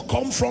people will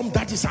come from,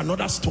 that is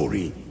another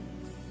story.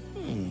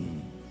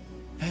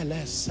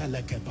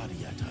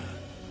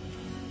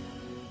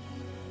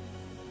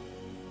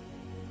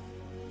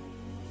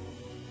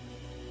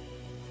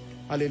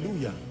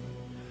 Hallelujah.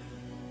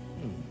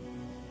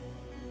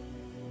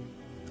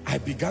 I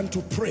began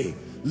to pray,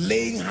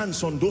 laying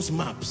hands on those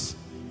maps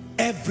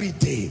every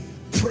day,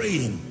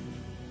 praying.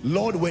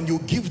 Lord, when you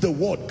give the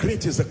word,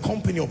 great is the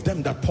company of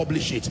them that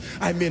publish it.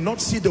 I may not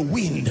see the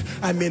wind,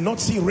 I may not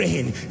see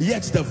rain,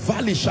 yet the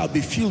valley shall be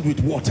filled with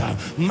water.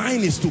 Mine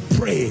is to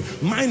pray,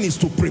 mine is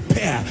to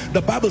prepare.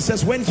 The Bible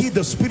says when he,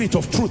 the Spirit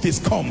of truth, is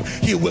come,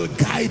 he will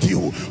guide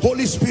you.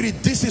 Holy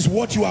Spirit, this is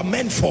what you are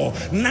meant for.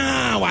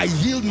 Now I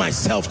yield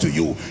myself to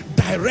you.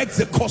 Direct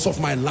the course of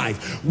my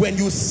life. When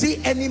you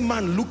see any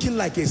man looking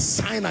like a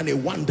sign and a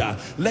wonder,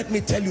 let me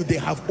tell you, they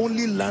have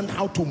only learned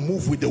how to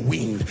move with the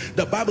wind.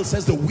 The Bible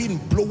says the wind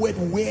blows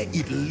where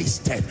it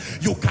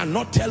listeth. You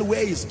cannot tell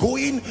where it's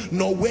going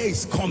nor where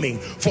it's coming.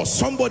 For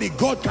somebody,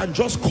 God can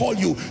just call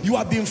you. You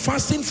have been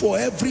fasting for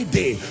every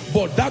day,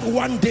 but that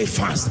one day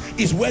fast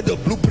is where the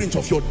blueprint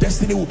of your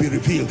destiny will be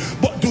revealed.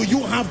 But do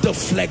you have the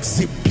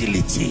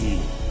flexibility?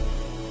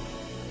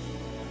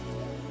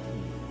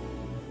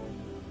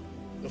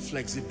 The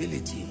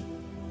flexibility.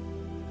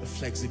 The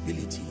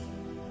flexibility.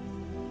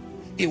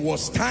 It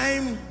was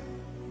time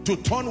to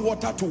turn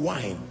water to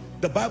wine.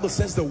 The Bible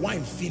says the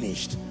wine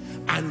finished.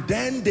 And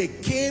then they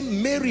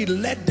came, Mary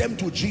led them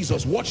to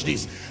Jesus. Watch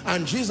this.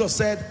 And Jesus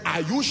said,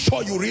 are you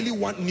sure you really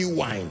want new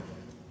wine?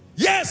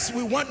 Yes,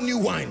 we want new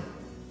wine.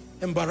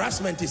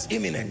 Embarrassment is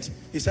imminent.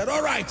 He said,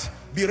 all right,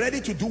 be ready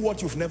to do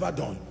what you've never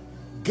done.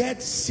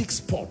 Get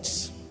 6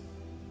 pots.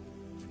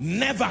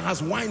 Never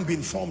has wine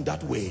been formed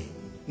that way.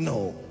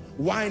 No,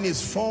 wine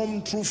is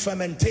formed through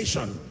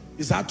fermentation.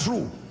 Is that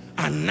true?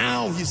 And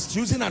now he's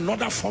using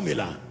another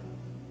formula.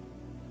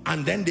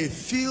 And then they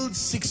filled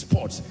 6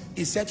 pots.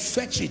 He said,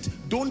 fetch it.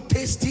 Don't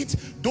taste it.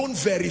 Don't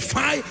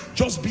verify.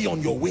 Just be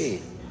on your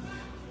way.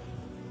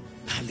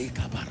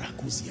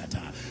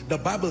 The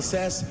Bible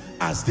says,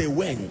 as they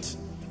went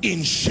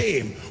in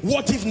shame,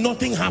 what if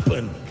nothing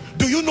happened?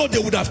 Do you know they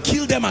would have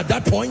killed them at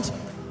that point?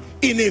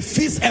 In a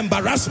feast,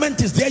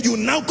 embarrassment is there. You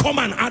now come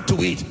and add to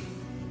it.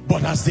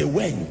 But as they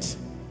went,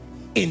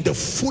 in the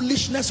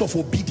foolishness of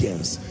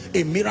obedience,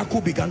 a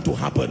miracle began to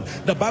happen.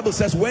 The Bible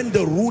says when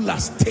the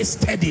rulers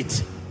tasted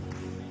it,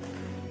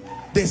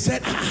 they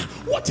said,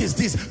 what is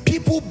this?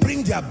 People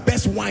bring their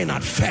best wine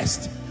at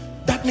first.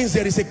 That means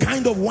there is a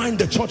kind of wine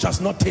the church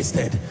has not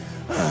tasted.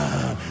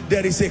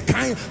 There is a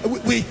kind.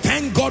 We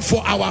thank God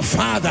for our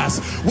fathers.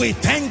 We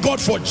thank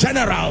God for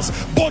generals,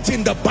 both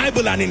in the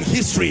Bible and in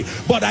history.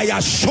 But I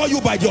assure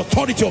you by the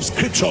authority of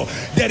scripture,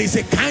 there is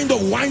a kind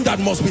of wine that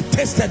must be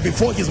tasted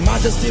before his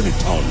majesty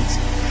returns.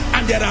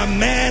 And there are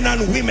men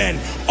and women,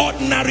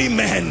 ordinary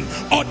men,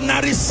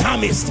 ordinary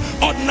psalmists,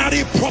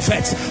 ordinary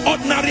prophets,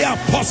 ordinary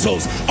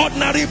apostles,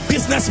 ordinary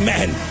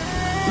businessmen.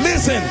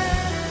 Listen,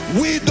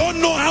 we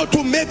don't know how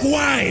to make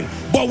wine,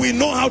 but we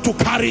know how to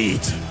carry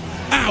it.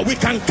 We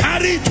can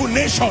carry it to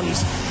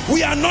nations.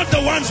 We are not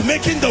the ones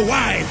making the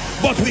wine,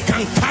 but we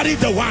can carry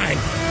the wine.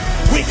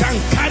 We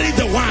can carry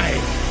the wine.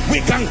 We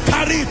can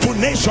carry it to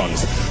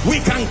nations. We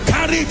can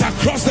carry it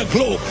across the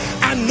globe.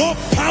 And no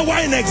power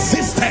in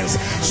existence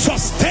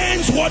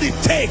sustains what it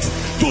takes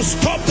to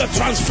stop the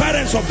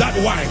transference of that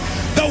wine.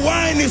 The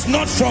wine is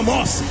not from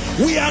us.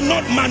 We are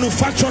not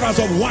manufacturers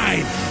of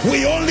wine.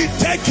 We only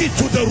take it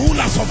to the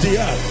rulers of the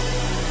earth.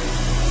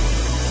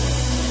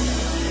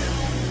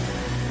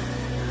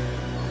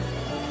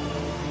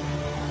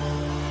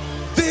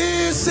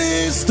 This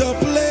is the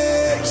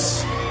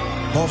place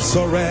of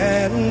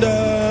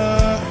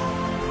surrender.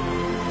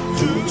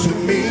 Do to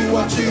me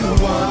what you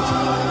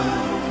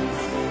want.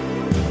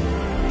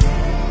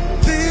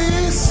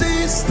 This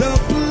is the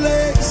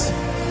place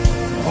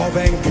of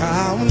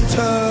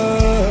encounter.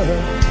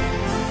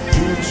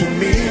 Do to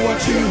me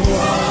what you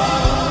want.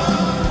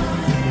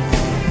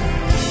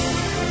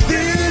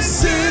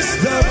 This is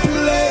the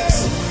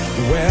place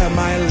where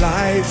my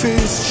life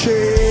is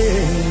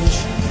changed.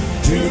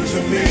 Do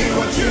to me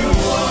what you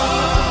want.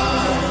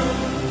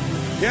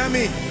 Hear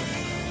me.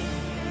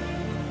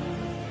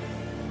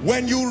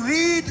 When you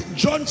read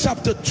John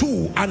chapter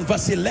 2 and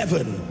verse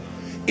 11,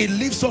 it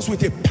leaves us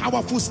with a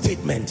powerful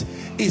statement.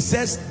 It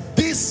says,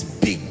 this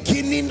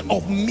beginning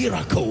of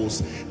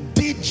miracles,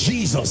 did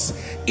Jesus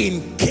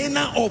in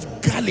Cana of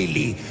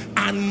Galilee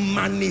and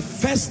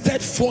manifested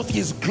forth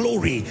his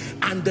glory,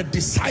 and the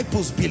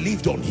disciples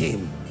believed on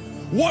him.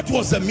 What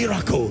was the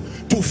miracle?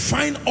 To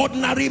find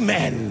ordinary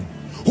men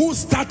who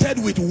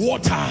started with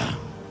water,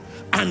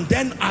 and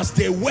then as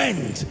they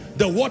went,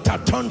 the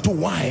water turned to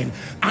wine,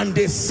 and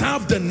they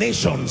served the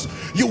nations.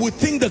 You would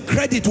think the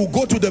credit will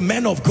go to the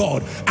men of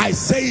God. I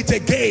say it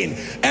again,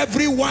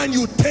 every wine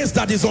you taste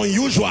that is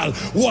unusual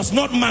was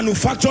not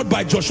manufactured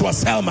by Joshua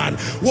Selman,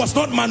 was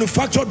not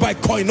manufactured by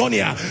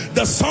Koinonia.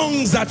 The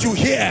songs that you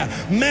hear,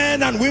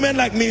 men and women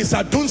like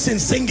Minister Dunsin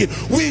singing,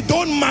 we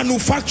don't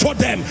manufacture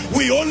them,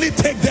 we only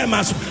take them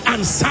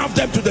and serve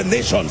them to the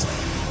nations.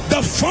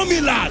 The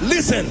formula,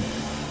 listen,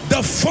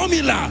 the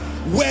formula,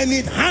 when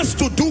it has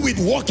to do with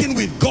walking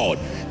with God,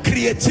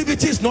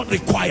 creativity is not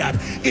required.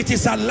 It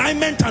is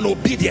alignment and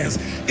obedience.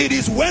 It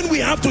is when we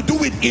have to do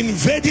with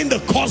invading the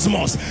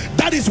cosmos,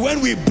 that is when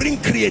we bring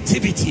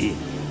creativity.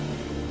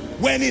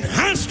 When it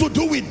has to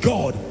do with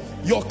God,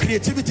 your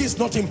creativity is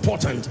not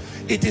important.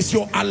 It is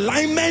your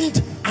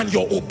alignment and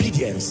your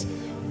obedience.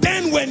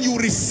 Then when you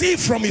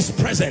receive from his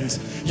presence,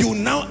 you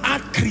now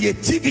add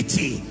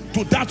creativity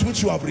to that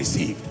which you have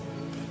received.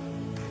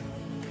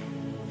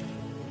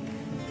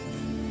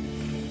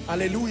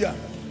 Hallelujah.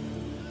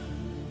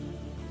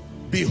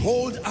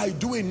 Behold, I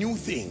do a new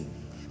thing.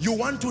 You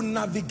want to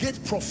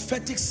navigate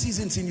prophetic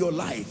seasons in your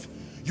life,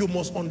 you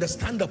must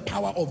understand the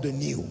power of the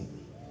new.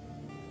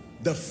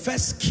 The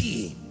first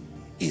key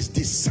is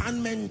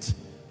discernment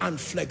and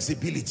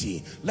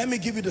flexibility. Let me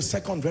give you the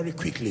second very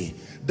quickly.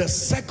 The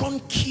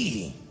second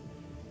key,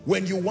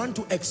 when you want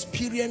to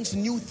experience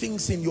new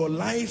things in your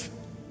life,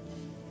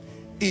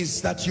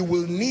 is that you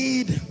will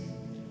need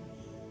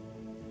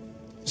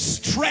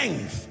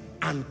strength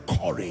and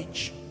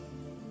courage.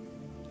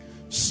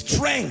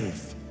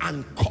 Strength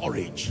and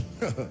courage.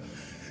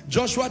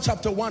 Joshua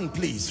chapter 1,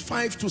 please,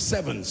 5 to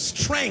 7.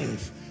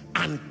 Strength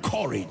and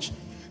courage.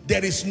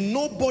 There is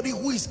nobody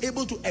who is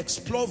able to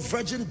explore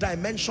virgin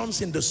dimensions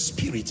in the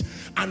spirit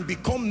and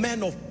become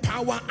men of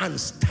power and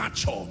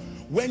stature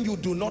when you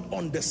do not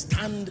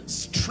understand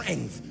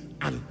strength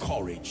and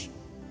courage.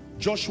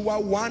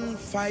 Joshua 1,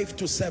 5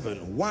 to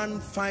 7. 1,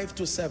 5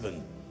 to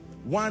 7.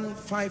 1,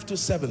 5 to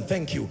 7.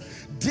 Thank you.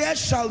 There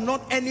shall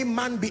not any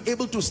man be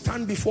able to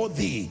stand before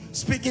thee,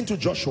 speaking to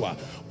Joshua,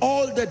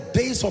 all the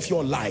days of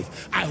your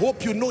life. I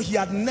hope you know he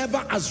had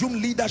never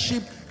assumed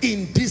leadership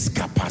in this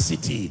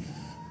capacity.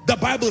 The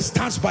Bible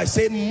starts by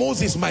saying,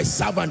 Moses my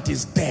servant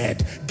is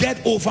dead.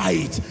 Get over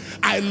it.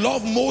 I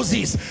love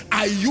Moses,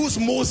 I use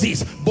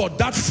Moses, but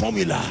that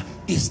formula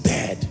is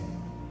dead.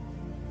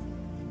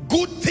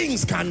 Good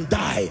things can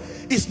die.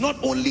 It's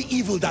not only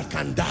evil that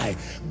can die.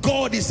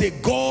 God is a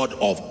God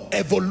of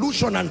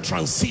evolution and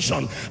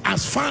transition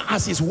as far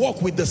as his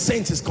walk with the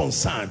saints is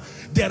concerned.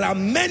 There are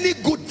many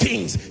good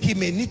things he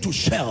may need to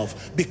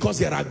shelve because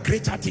there are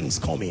greater things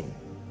coming.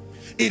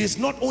 It is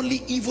not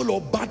only evil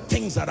or bad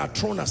things that are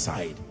thrown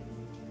aside.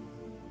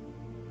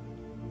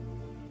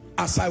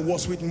 As I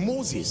was with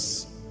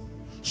Moses,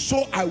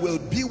 so I will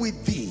be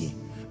with thee.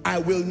 I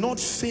will not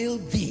fail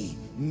thee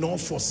nor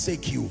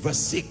forsake you. Verse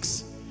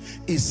 6.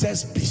 It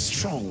says, be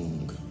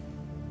strong.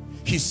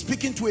 He's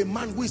speaking to a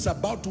man who is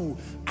about to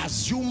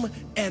assume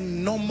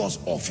enormous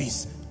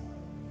office.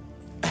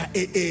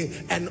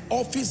 An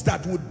office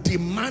that would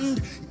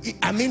demand,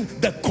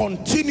 the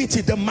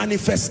continuity, the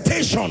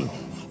manifestation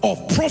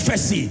of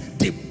prophecy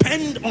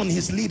depend on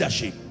his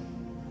leadership.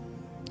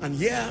 And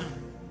here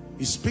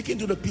he's speaking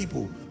to the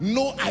people,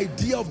 no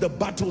idea of the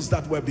battles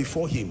that were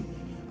before him.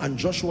 And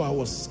Joshua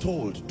was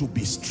told to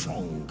be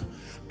strong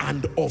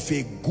and of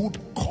a good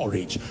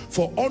courage,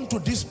 for unto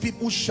these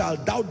people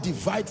shalt thou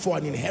divide for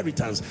an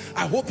inheritance.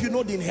 I hope you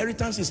know the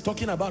inheritance is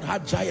talking about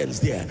had giants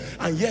there,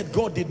 and yet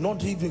God did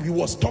not even, he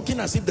was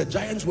talking as if the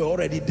giants were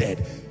already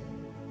dead.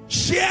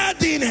 Share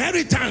the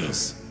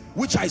inheritance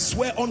which I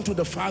swear unto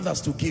the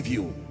fathers to give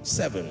you.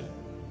 7.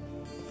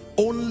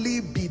 Only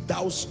be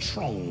thou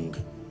strong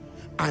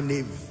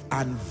and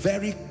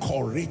very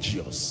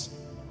courageous.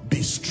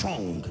 Be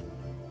strong,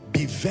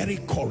 be very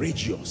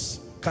courageous.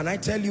 Can I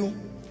tell you,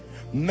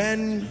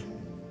 men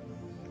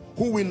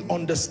who will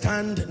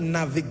understand,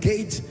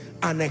 navigate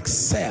and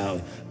excel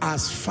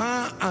as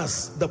far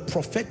as the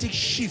prophetic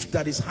shift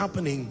that is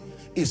happening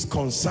is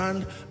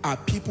concerned are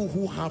people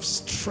who have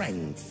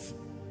strength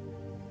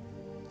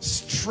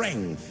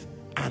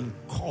and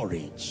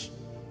courage.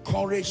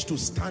 Courage to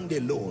stand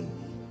alone,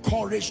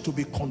 courage to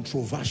be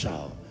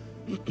controversial.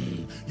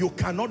 You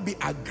cannot be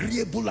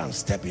agreeable and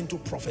step into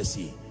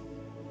prophecy.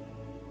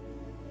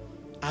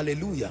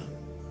 Hallelujah.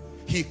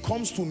 He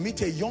comes to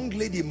meet a young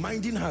lady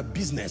minding her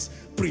business,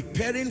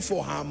 preparing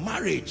for her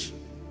marriage,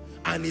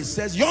 and he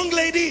says, young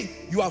lady,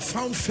 you have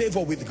found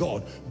favor with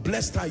God.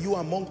 Blessed are you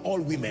among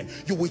all women.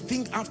 You will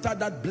think after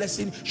that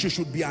blessing she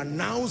should be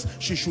announced,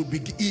 she should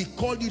be, he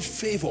called it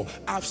favor.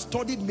 I've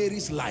studied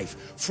Mary's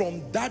life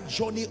from that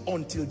journey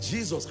until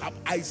Jesus.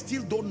 I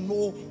still don't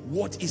know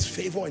what is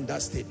favor in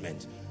that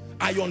statement.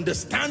 I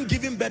understand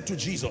giving birth to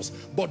Jesus,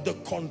 but the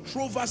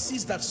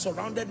controversies that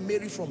surrounded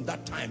Mary from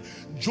that time,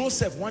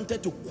 Joseph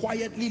wanted to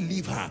quietly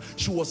leave her.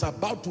 She was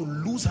about to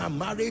lose her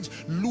marriage,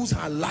 lose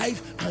her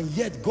life, and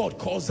yet God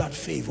calls that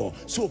favor.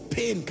 So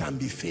pain can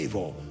be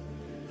favor.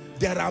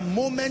 There are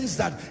moments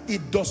that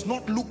it does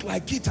not look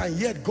like it, and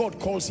yet God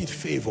calls it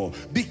favor.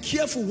 Be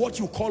careful what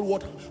you call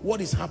what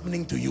is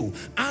happening to you.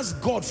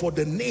 Ask God for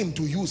the name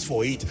to use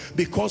for it,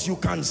 because you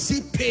can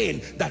see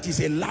pain that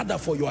is a ladder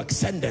for your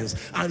ascendance,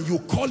 and you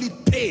call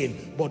it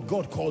pain, but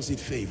God calls it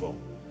favor.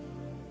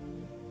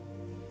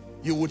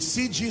 You would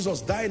see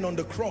Jesus dying on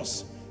the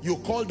cross. You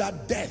call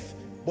that death,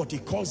 but he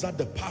calls that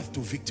the path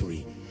to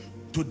victory.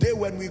 Today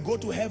when we go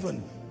to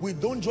heaven, we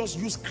don't just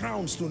use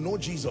crowns to know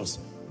Jesus,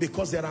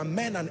 because there are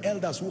men and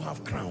elders who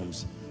have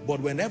crowns.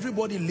 But when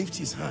everybody lifts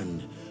his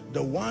hand,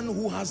 the one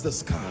who has the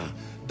scar,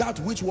 that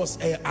which was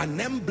an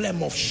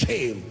emblem of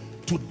shame,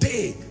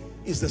 today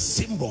is the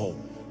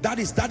symbol. That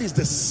is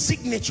the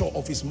signature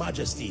of his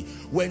majesty.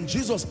 When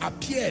Jesus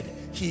appeared,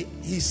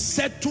 he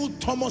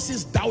settled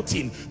Thomas's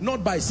doubting,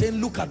 not by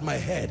saying, look at my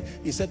head.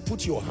 He said,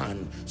 put your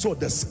hand. So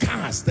the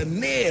scars, the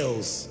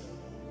nails,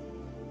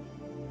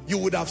 you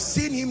would have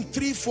seen him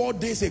 3-4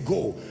 days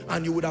ago,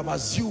 and you would have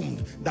assumed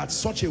that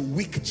such a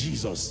weak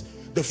Jesus,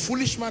 the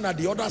foolish man at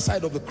the other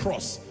side of the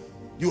cross,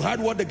 you heard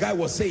what the guy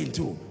was saying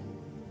too,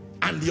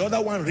 and the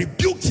other one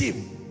rebuked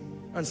him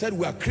and said,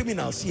 we are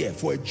criminals here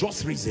for a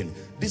just reason.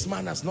 This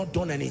man has not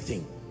done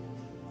anything.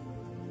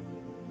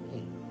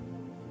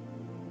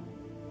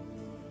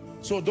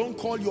 So don't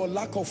call your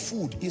lack of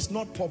food, it's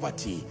not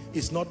poverty.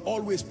 It's not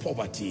always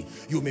poverty.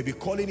 You may be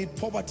calling it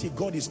poverty,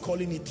 God is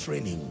calling it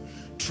training.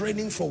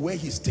 Training for where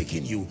he's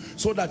taking you,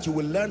 so that you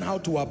will learn how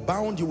to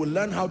abound, you will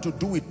learn how to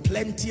do with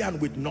plenty and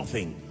with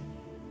nothing.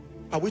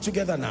 Are we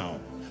together now?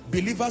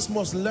 Believers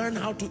must learn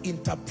how to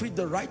interpret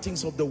the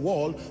writings of the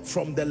wall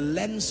from the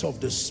lens of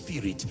the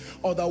Spirit.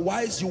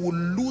 Otherwise, you will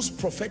lose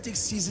prophetic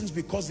seasons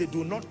because they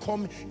do not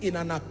come in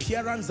an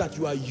appearance that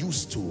you are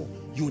used to.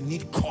 You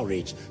need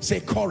courage. Say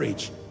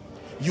courage.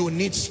 You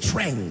need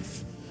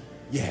strength.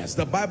 Yes,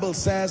 the Bible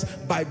says,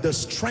 by the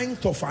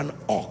strength of an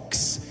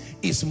ox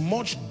is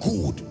much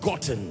good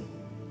gotten.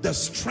 The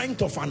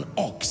strength of an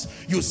ox.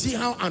 You see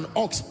how an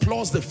ox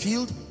plows the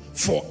field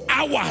for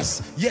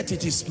hours, yet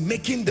it is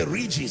making the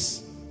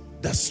ridges.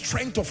 The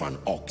strength of an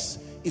ox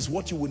is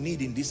what you will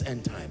need in this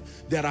end time.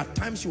 There are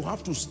times you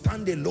have to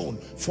stand alone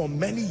for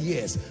many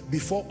years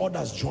before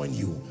others join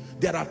you.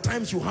 There are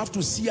times you have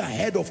to see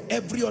ahead of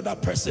every other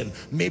person,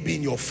 maybe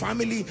in your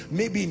family,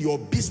 maybe in your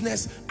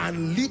business,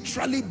 and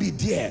literally be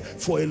there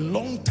for a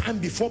long time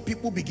before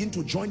people begin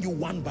to join you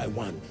one by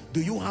one.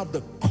 Do you have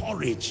the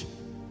courage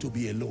to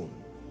be alone?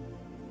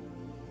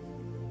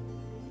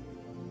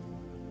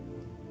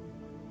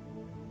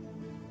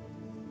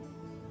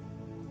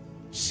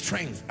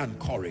 Strength and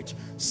courage.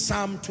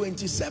 Psalm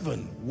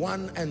 27,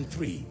 1 and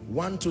 3,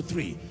 1 to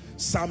 3.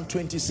 Psalm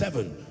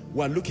 27,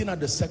 we're looking at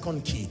the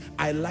second key.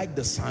 I like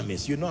the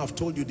psalmist. You know, I've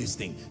told you this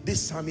thing.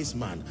 This psalmist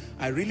man,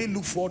 I really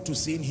look forward to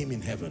seeing him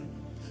in heaven.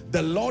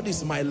 The Lord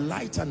is my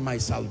light and my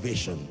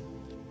salvation.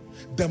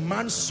 The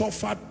man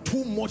suffered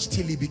too much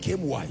till he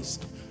became wise.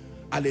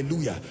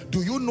 Hallelujah.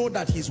 Do you know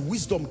that his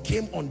wisdom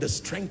came on the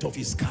strength of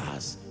his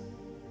scars?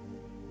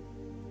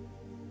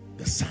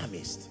 The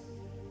psalmist.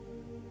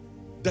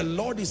 The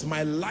Lord is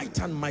my light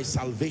and my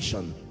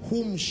salvation.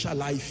 Whom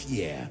shall I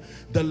fear?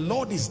 The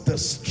Lord is the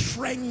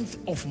strength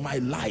of my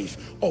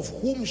life. Of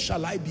whom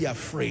shall I be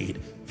afraid?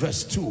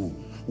 Verse 2.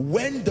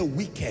 When the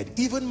wicked,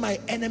 even my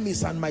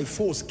enemies and my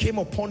foes, came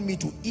upon me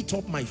to eat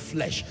up my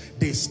flesh,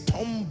 they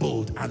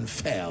stumbled and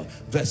fell.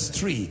 Verse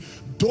 3.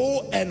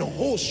 Though an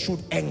host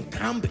should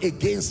encamp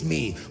against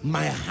me,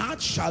 my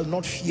heart shall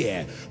not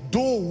fear.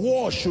 Though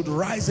war should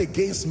rise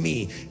against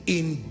me,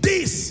 in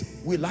this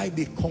will I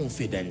be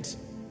confident.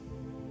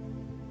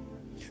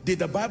 Did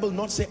the Bible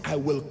not say, I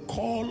will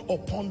call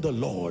upon the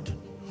Lord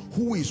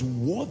who is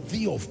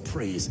worthy of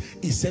praise?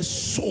 It says,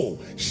 so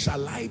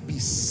shall I be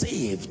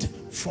saved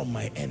from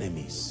my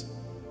enemies.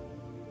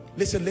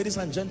 Listen, ladies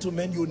and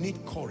gentlemen, you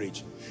need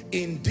courage.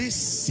 In this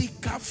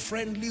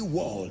seeker-friendly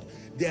world,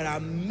 there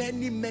are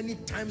many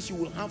times you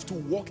will have to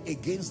walk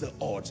against the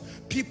odds.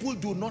 People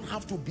do not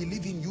have to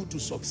believe in you to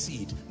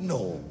succeed.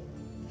 No.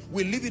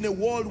 We live in a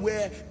world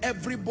where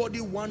everybody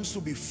wants to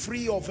be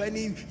free of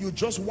any, you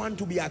just want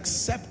to be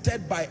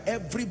accepted by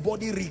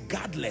everybody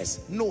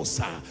regardless. No,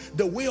 sir.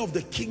 The way of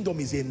the kingdom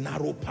is a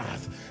narrow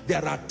path.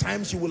 There are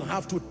times you will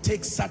have to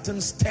take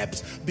certain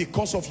steps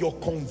because of your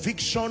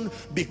conviction,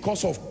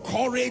 because of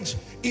courage.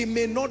 It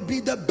may not be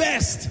the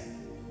best,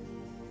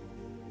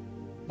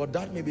 but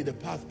that may be the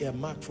path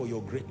earmarked for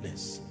your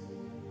greatness.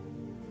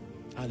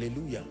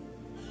 Hallelujah.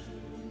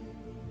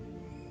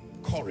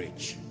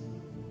 Courage.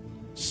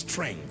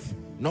 Strength.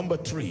 Number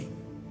 3,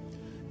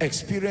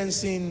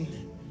 experiencing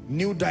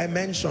new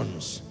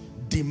dimensions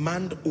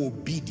demand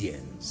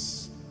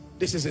obedience.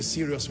 This is a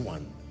serious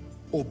one.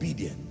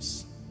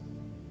 Obedience.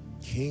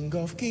 King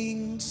of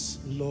kings,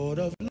 Lord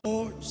of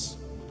lords,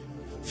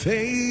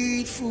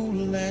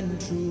 faithful and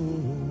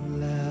true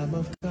Lamb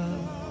of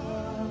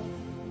God,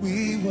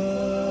 we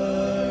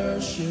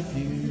worship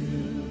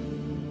you.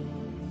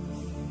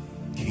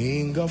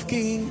 King of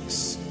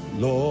kings,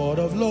 Lord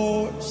of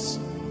lords,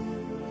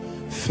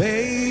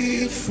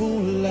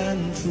 faithful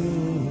and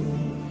true,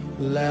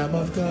 Lamb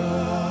of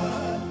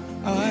God,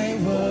 I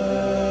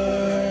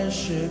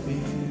worship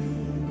you.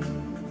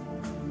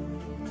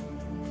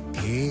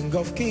 King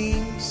of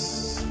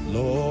kings,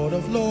 Lord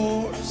of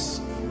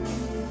lords,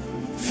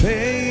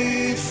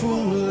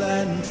 faithful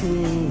and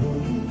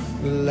true,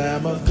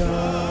 Lamb of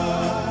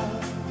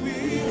God,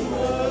 we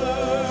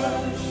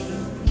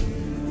worship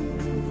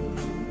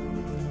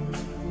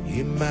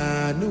you.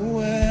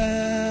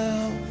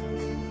 Emmanuel,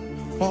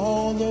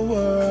 all the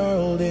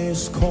world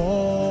is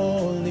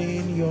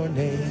calling your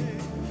name.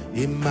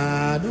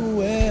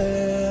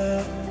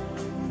 Emmanuel,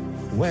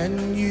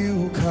 when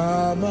you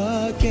come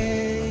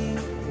again.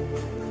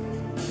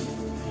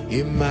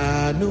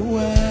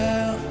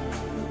 Emmanuel,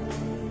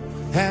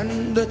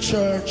 and the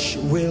church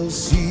will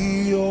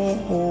see your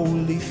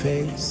holy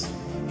face.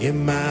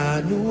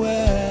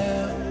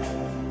 Emmanuel,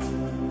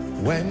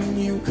 when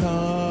you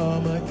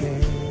come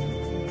again.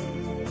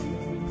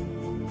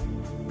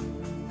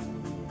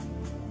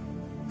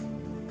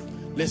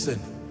 Listen,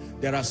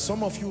 there are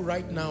some of you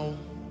right now,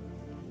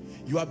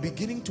 you are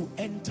beginning to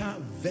enter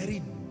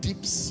very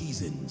deep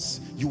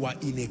seasons. You are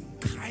in a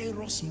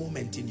kairos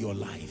moment in your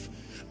life,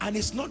 and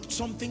it's not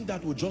something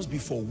that will just be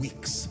for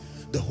weeks.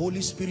 The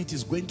Holy Spirit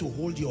is going to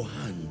hold your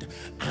hand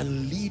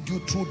and lead you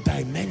through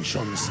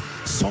dimensions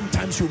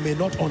sometimes you may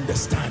not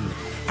understand.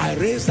 I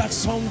raise that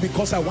song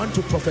because I want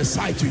to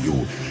prophesy to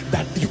you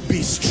that you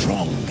be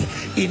strong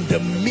in the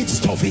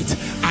midst of it.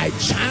 I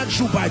charge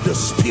you by the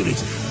Spirit,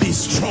 be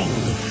strong.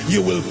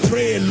 You will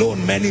pray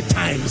alone many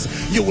times.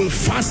 You will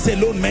fast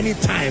alone many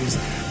times.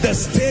 The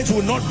stage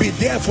will not be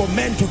there for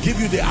men to give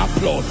you the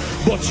applause,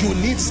 but you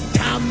need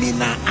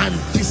stamina and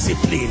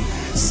discipline.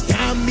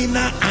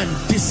 Stamina and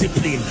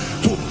discipline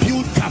to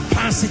build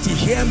capacity.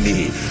 Hear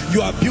me,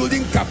 you are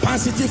building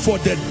capacity for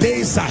the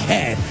days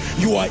ahead.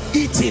 You are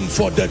eating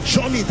for the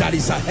journey that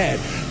is ahead.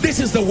 This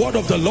is the word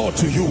of the Lord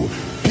to you.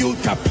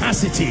 Build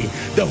capacity.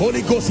 The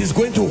Holy Ghost is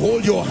going to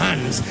hold your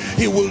hands.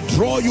 He will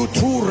draw you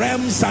through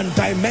realms and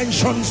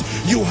dimensions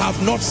you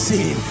have not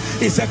seen.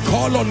 It's a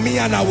call on me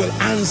and I will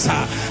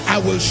answer. I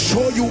will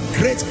show you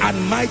great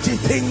and mighty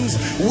things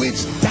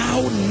which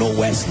thou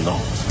knowest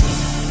not.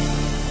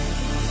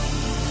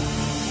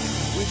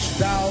 Which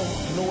thou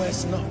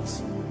knowest not.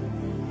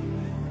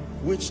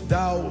 Which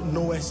thou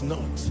knowest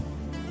not.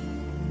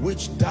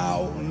 Which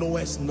thou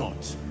knowest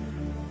not.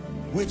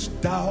 Which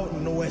thou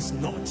knowest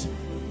not.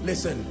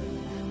 Listen,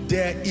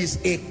 there is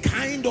a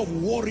kind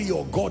of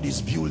warrior God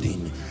is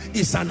building.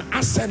 It's an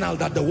arsenal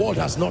that the world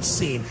has not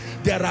seen.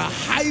 There are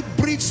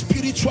hybrid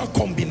spiritual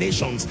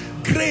combinations,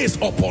 grace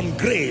upon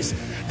grace.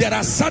 There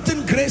are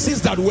certain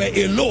graces that were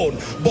alone,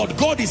 but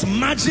God is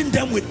merging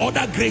them with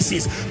other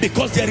graces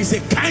because there is a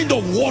kind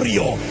of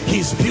warrior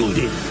He's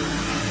building.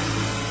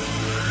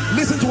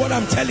 Listen to what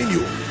I'm telling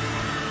you.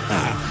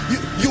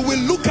 You will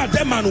look at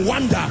them and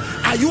wonder,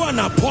 are you an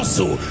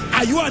apostle?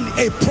 Are you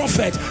a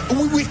prophet?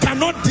 We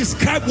cannot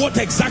describe what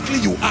exactly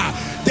you are.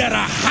 There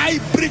are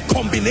hybrid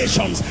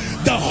combinations.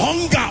 The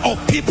hunger of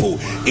people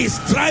is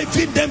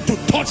driving them to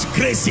touch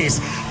graces.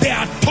 They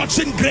are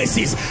touching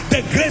graces.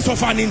 The grace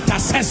of an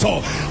intercessor,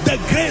 the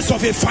grace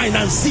of a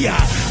financier,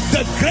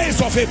 the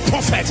grace of a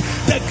prophet,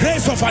 the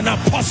grace of an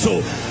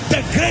apostle,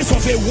 the grace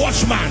of a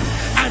watchman.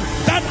 And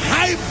that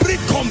hybrid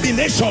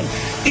combination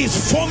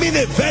is forming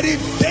a very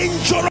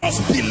dangerous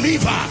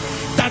believer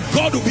that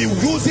God will be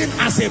using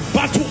as a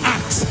battle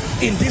axe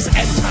in this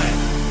end time.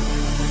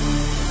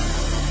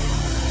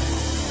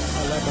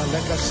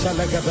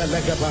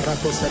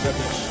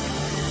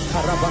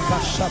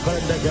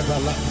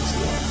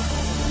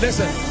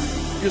 Listen,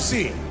 you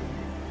see,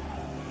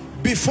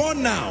 before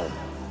now,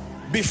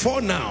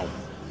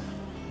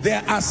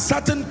 there are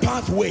certain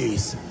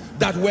pathways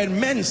that when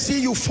men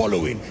see you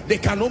following, they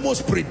can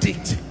almost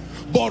predict.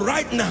 But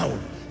right now,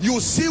 you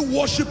see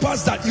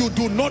worshippers that you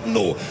do not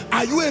know.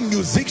 Are you a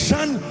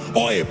musician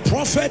or a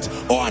prophet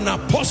or an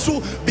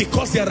apostle?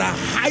 Because there are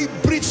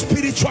hybrid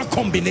spiritual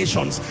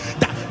combinations.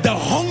 That the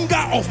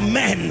hunger of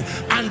men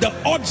and the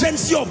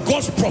urgency of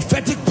God's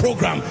prophetic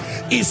program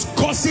is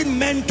causing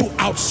men to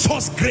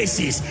outsource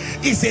graces.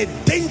 It's a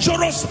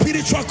dangerous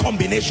spiritual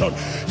combination.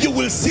 You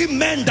will see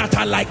men that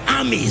are like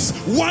armies.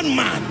 One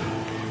man,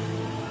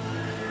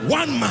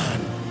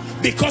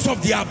 because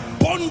of the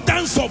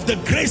abundance of the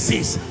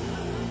graces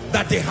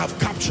that they have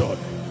captured.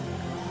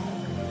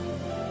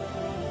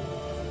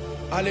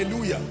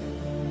 Hallelujah.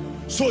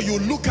 So you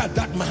look at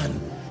that man,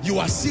 you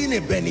are seeing a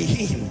Benny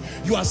Hinn,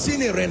 you are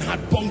seeing a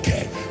Reinhard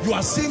Bonke, you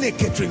are seeing a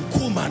Catherine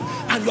Kuhlman,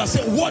 and you are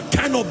saying, what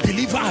kind of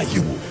believer are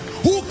you?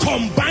 Who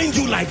combined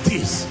you like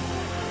this?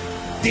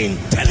 The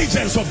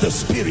intelligence of the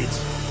Spirit.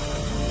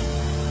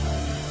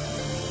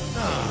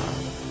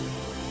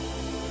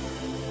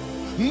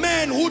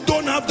 Men who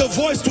don't have the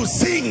voice to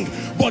sing,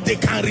 but they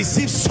can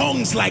receive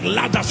songs like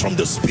ladders from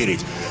the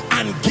Spirit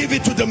and give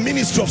it to the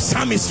ministry of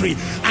psalmistry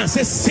and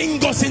say,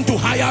 sing us into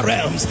higher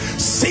realms.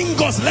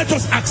 Sing us, let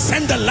us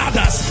ascend the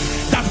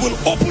ladders that will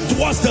open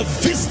towards the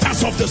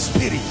vistas of the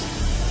Spirit.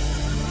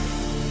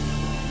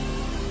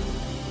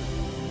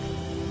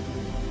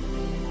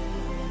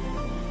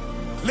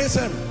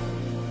 Listen,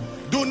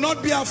 do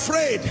not be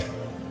afraid.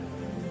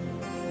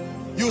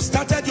 You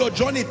started your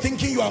journey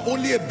thinking you are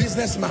only a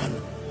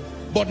businessman,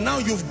 but now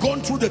you've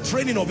gone through the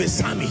training of a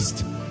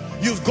psalmist.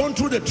 You've gone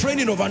through the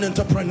training of an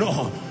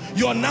entrepreneur.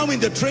 You are now in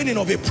the training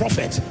of a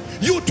prophet.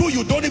 You too,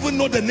 you don't even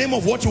know the name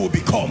of what you will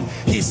become.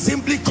 He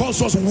simply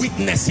calls us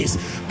witnesses,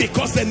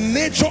 because the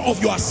nature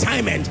of your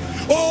assignment.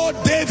 Oh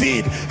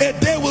David, a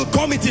day will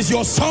come, it is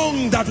your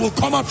song that will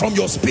come out from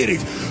your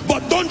spirit.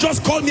 But don't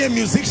just call me a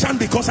musician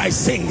because I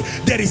sing.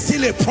 There is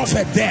still a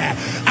prophet there,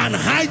 and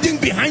hiding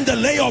behind the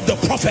layer of the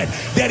prophet,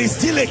 there is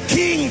still a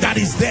king that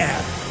is there.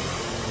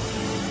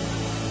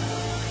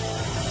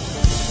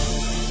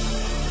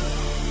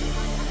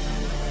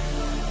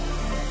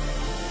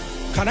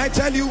 Can I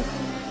tell you,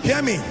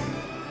 hear me,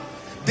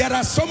 there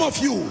are some of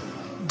you,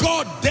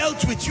 God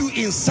dealt with you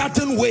in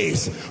certain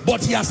ways,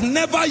 but he has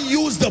never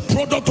used the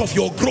product of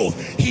your growth.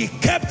 He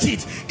kept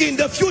it. In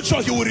the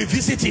future, he will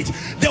revisit it.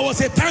 There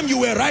was a time you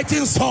were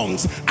writing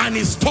songs and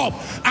it stopped,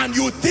 and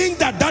you think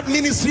that that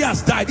ministry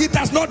has died. It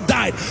has not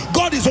died.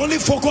 God is only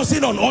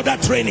focusing on other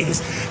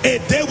trainings. A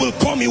day will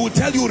come, he will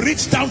tell you,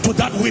 reach down to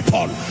that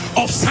weapon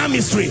of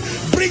psalmistry,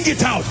 bring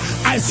it out.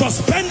 I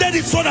suspended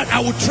it so that I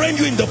would train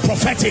you in the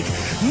prophetic.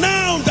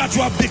 Now that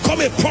you have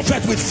become a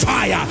prophet with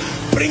fire,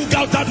 bring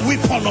out that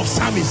weapon of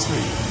psalmistry.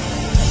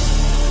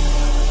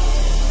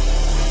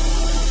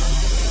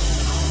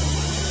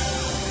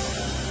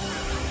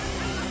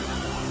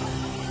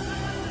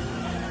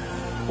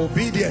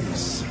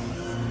 Obedience.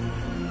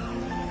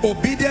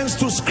 Obedience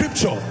to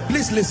scripture.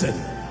 Please listen.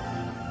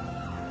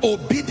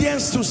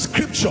 Obedience to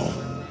scripture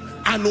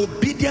and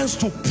obedience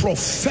to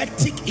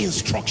prophetic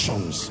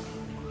instructions.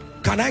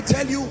 Can I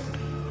tell you,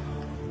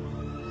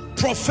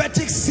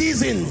 prophetic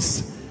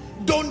seasons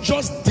don't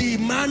just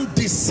demand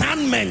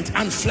discernment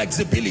and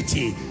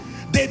flexibility.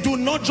 They do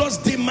not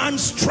just demand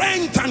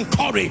strength and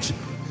courage.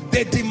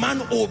 They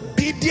demand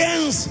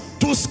obedience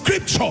to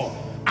scripture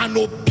and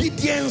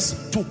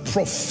obedience to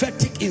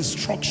prophetic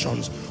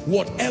instructions.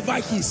 Whatever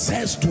he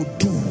says to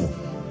do,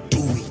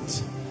 do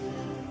it.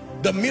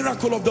 The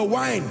miracle of the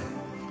wine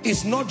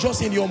is not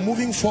just in your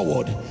moving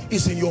forward,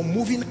 it's in your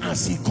moving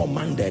as he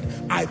commanded.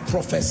 I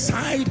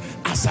prophesied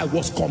as I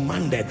was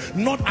commanded,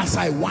 not as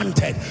I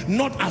wanted,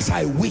 not as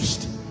I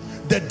wished.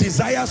 The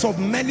desires of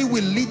many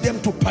will lead them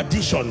to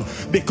perdition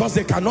because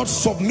they cannot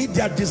submit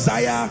their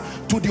desire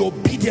to the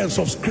obedience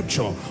of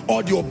scripture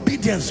or the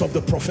obedience of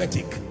the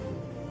prophetic.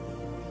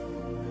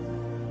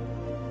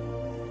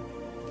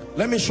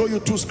 Let me show you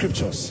two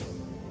scriptures.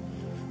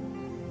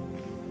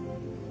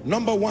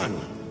 Number one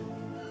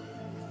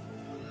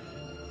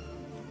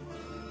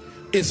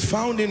is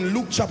found in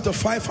Luke chapter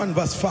 5 and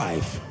verse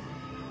 5.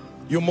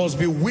 You must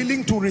be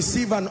willing to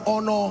receive and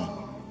honor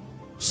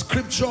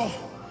scripture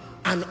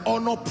and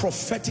honor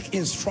prophetic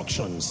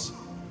instructions.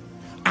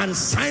 And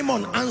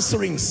Simon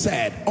answering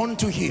said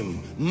unto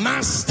him,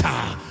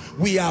 Master,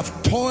 we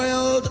have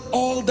toiled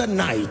all the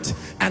night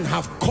and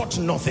have caught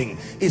nothing.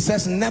 It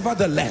says,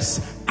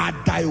 nevertheless,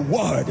 at thy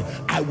word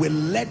I will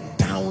let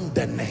down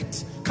the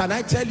net. Can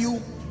I tell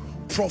you,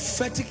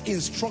 prophetic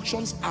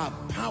instructions are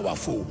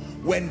powerful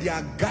when they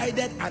are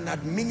guided and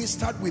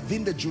administered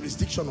within the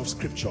jurisdiction of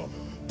scripture.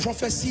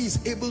 Prophecy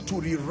is able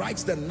to rewrite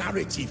the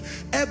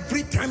narrative.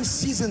 Every time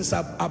seasons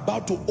are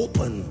about to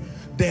open,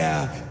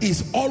 there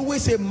is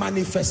always a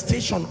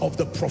manifestation of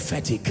the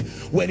prophetic.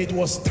 When it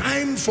was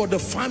time for the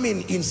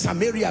famine in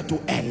Samaria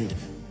to end,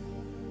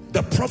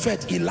 the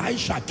prophet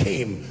Elisha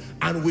came,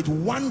 and with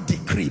one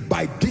decree,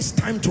 by this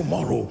time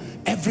tomorrow,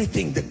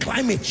 everything, the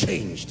climate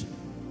changed.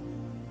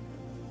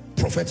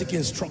 Prophetic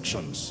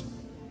instructions.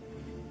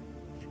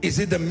 Is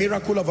it the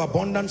miracle of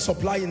abundant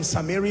supply in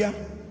Samaria?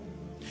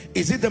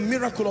 Is it the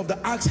miracle of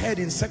the axe head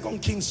in 2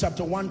 Kings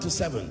chapter 1 to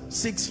 7,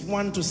 6,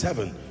 1 to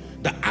 7?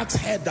 The axe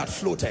head that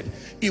floated.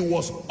 It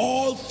was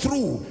all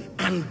through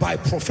and by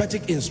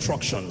prophetic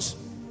instructions.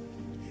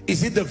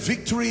 Is it the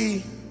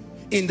victory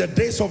in the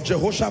days of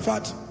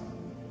Jehoshaphat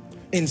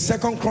in 2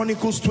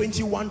 Chronicles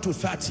 21 to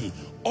 30?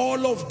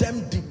 All of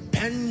them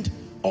depend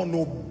on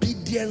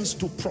obedience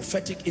to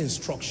prophetic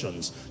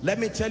instructions. Let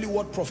me tell you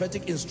what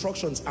prophetic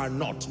instructions are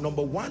not.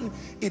 Number one,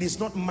 it is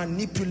not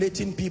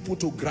manipulating people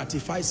to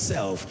gratify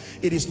self.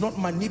 It is not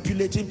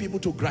manipulating people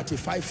to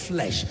gratify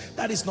flesh.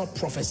 That is not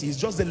prophecy. It's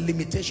just the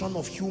limitation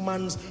of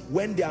humans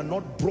when they are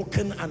not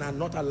broken and are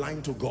not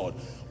aligned to God.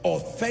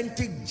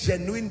 Authentic,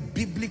 genuine,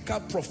 biblical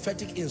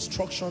prophetic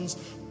instructions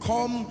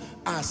come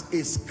as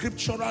a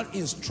scriptural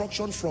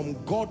instruction from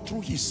God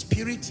through his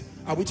spirit.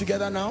 Are we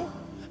together now?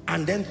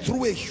 and then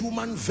through a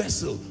human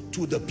vessel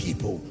to the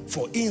people.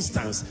 For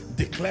instance,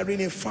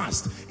 declaring a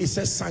fast. It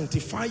says,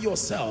 sanctify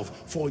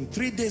yourself, for in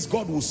 3 days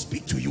God will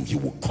speak to you. He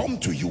will come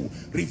to you,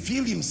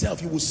 reveal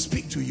himself, he will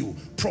speak to you.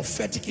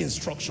 Prophetic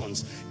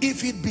instructions.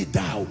 If it be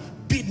thou,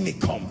 bid me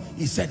come.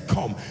 He said,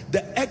 come.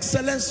 The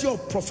excellency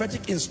of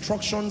prophetic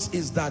instructions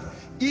is that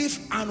if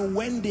and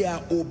when they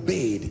are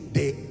obeyed,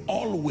 they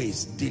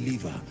always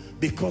deliver,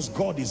 because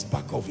God is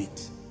back of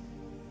it.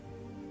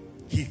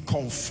 He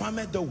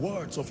confirmed the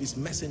words of his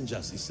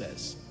messengers, he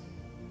says.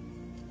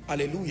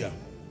 Hallelujah.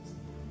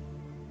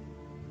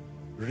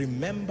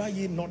 Remember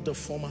ye not the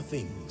former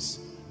things,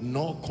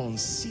 nor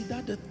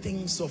consider the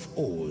things of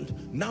old.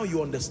 Now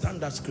you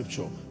understand that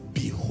scripture.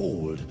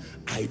 Behold,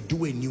 I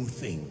do a new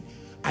thing.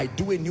 I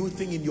do a new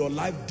thing in your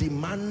life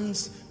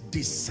demands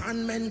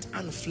discernment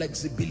and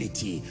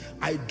flexibility.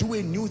 I do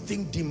a new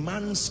thing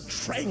demands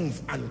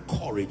strength and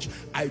courage.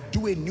 I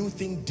do a new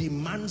thing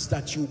demands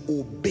that you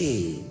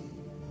obey,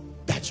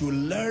 that you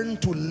learn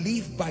to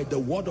live by the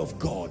word of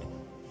God.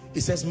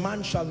 It says,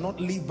 man shall not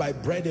live by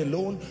bread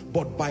alone,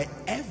 but by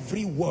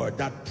every word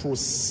that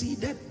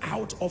proceeded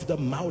out of the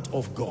mouth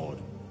of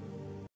God.